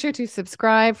 And be sure to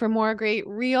subscribe for more great,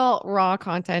 real, raw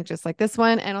content just like this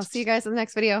one. And I'll see you guys in the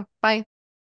next video. Bye.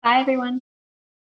 Bye, everyone.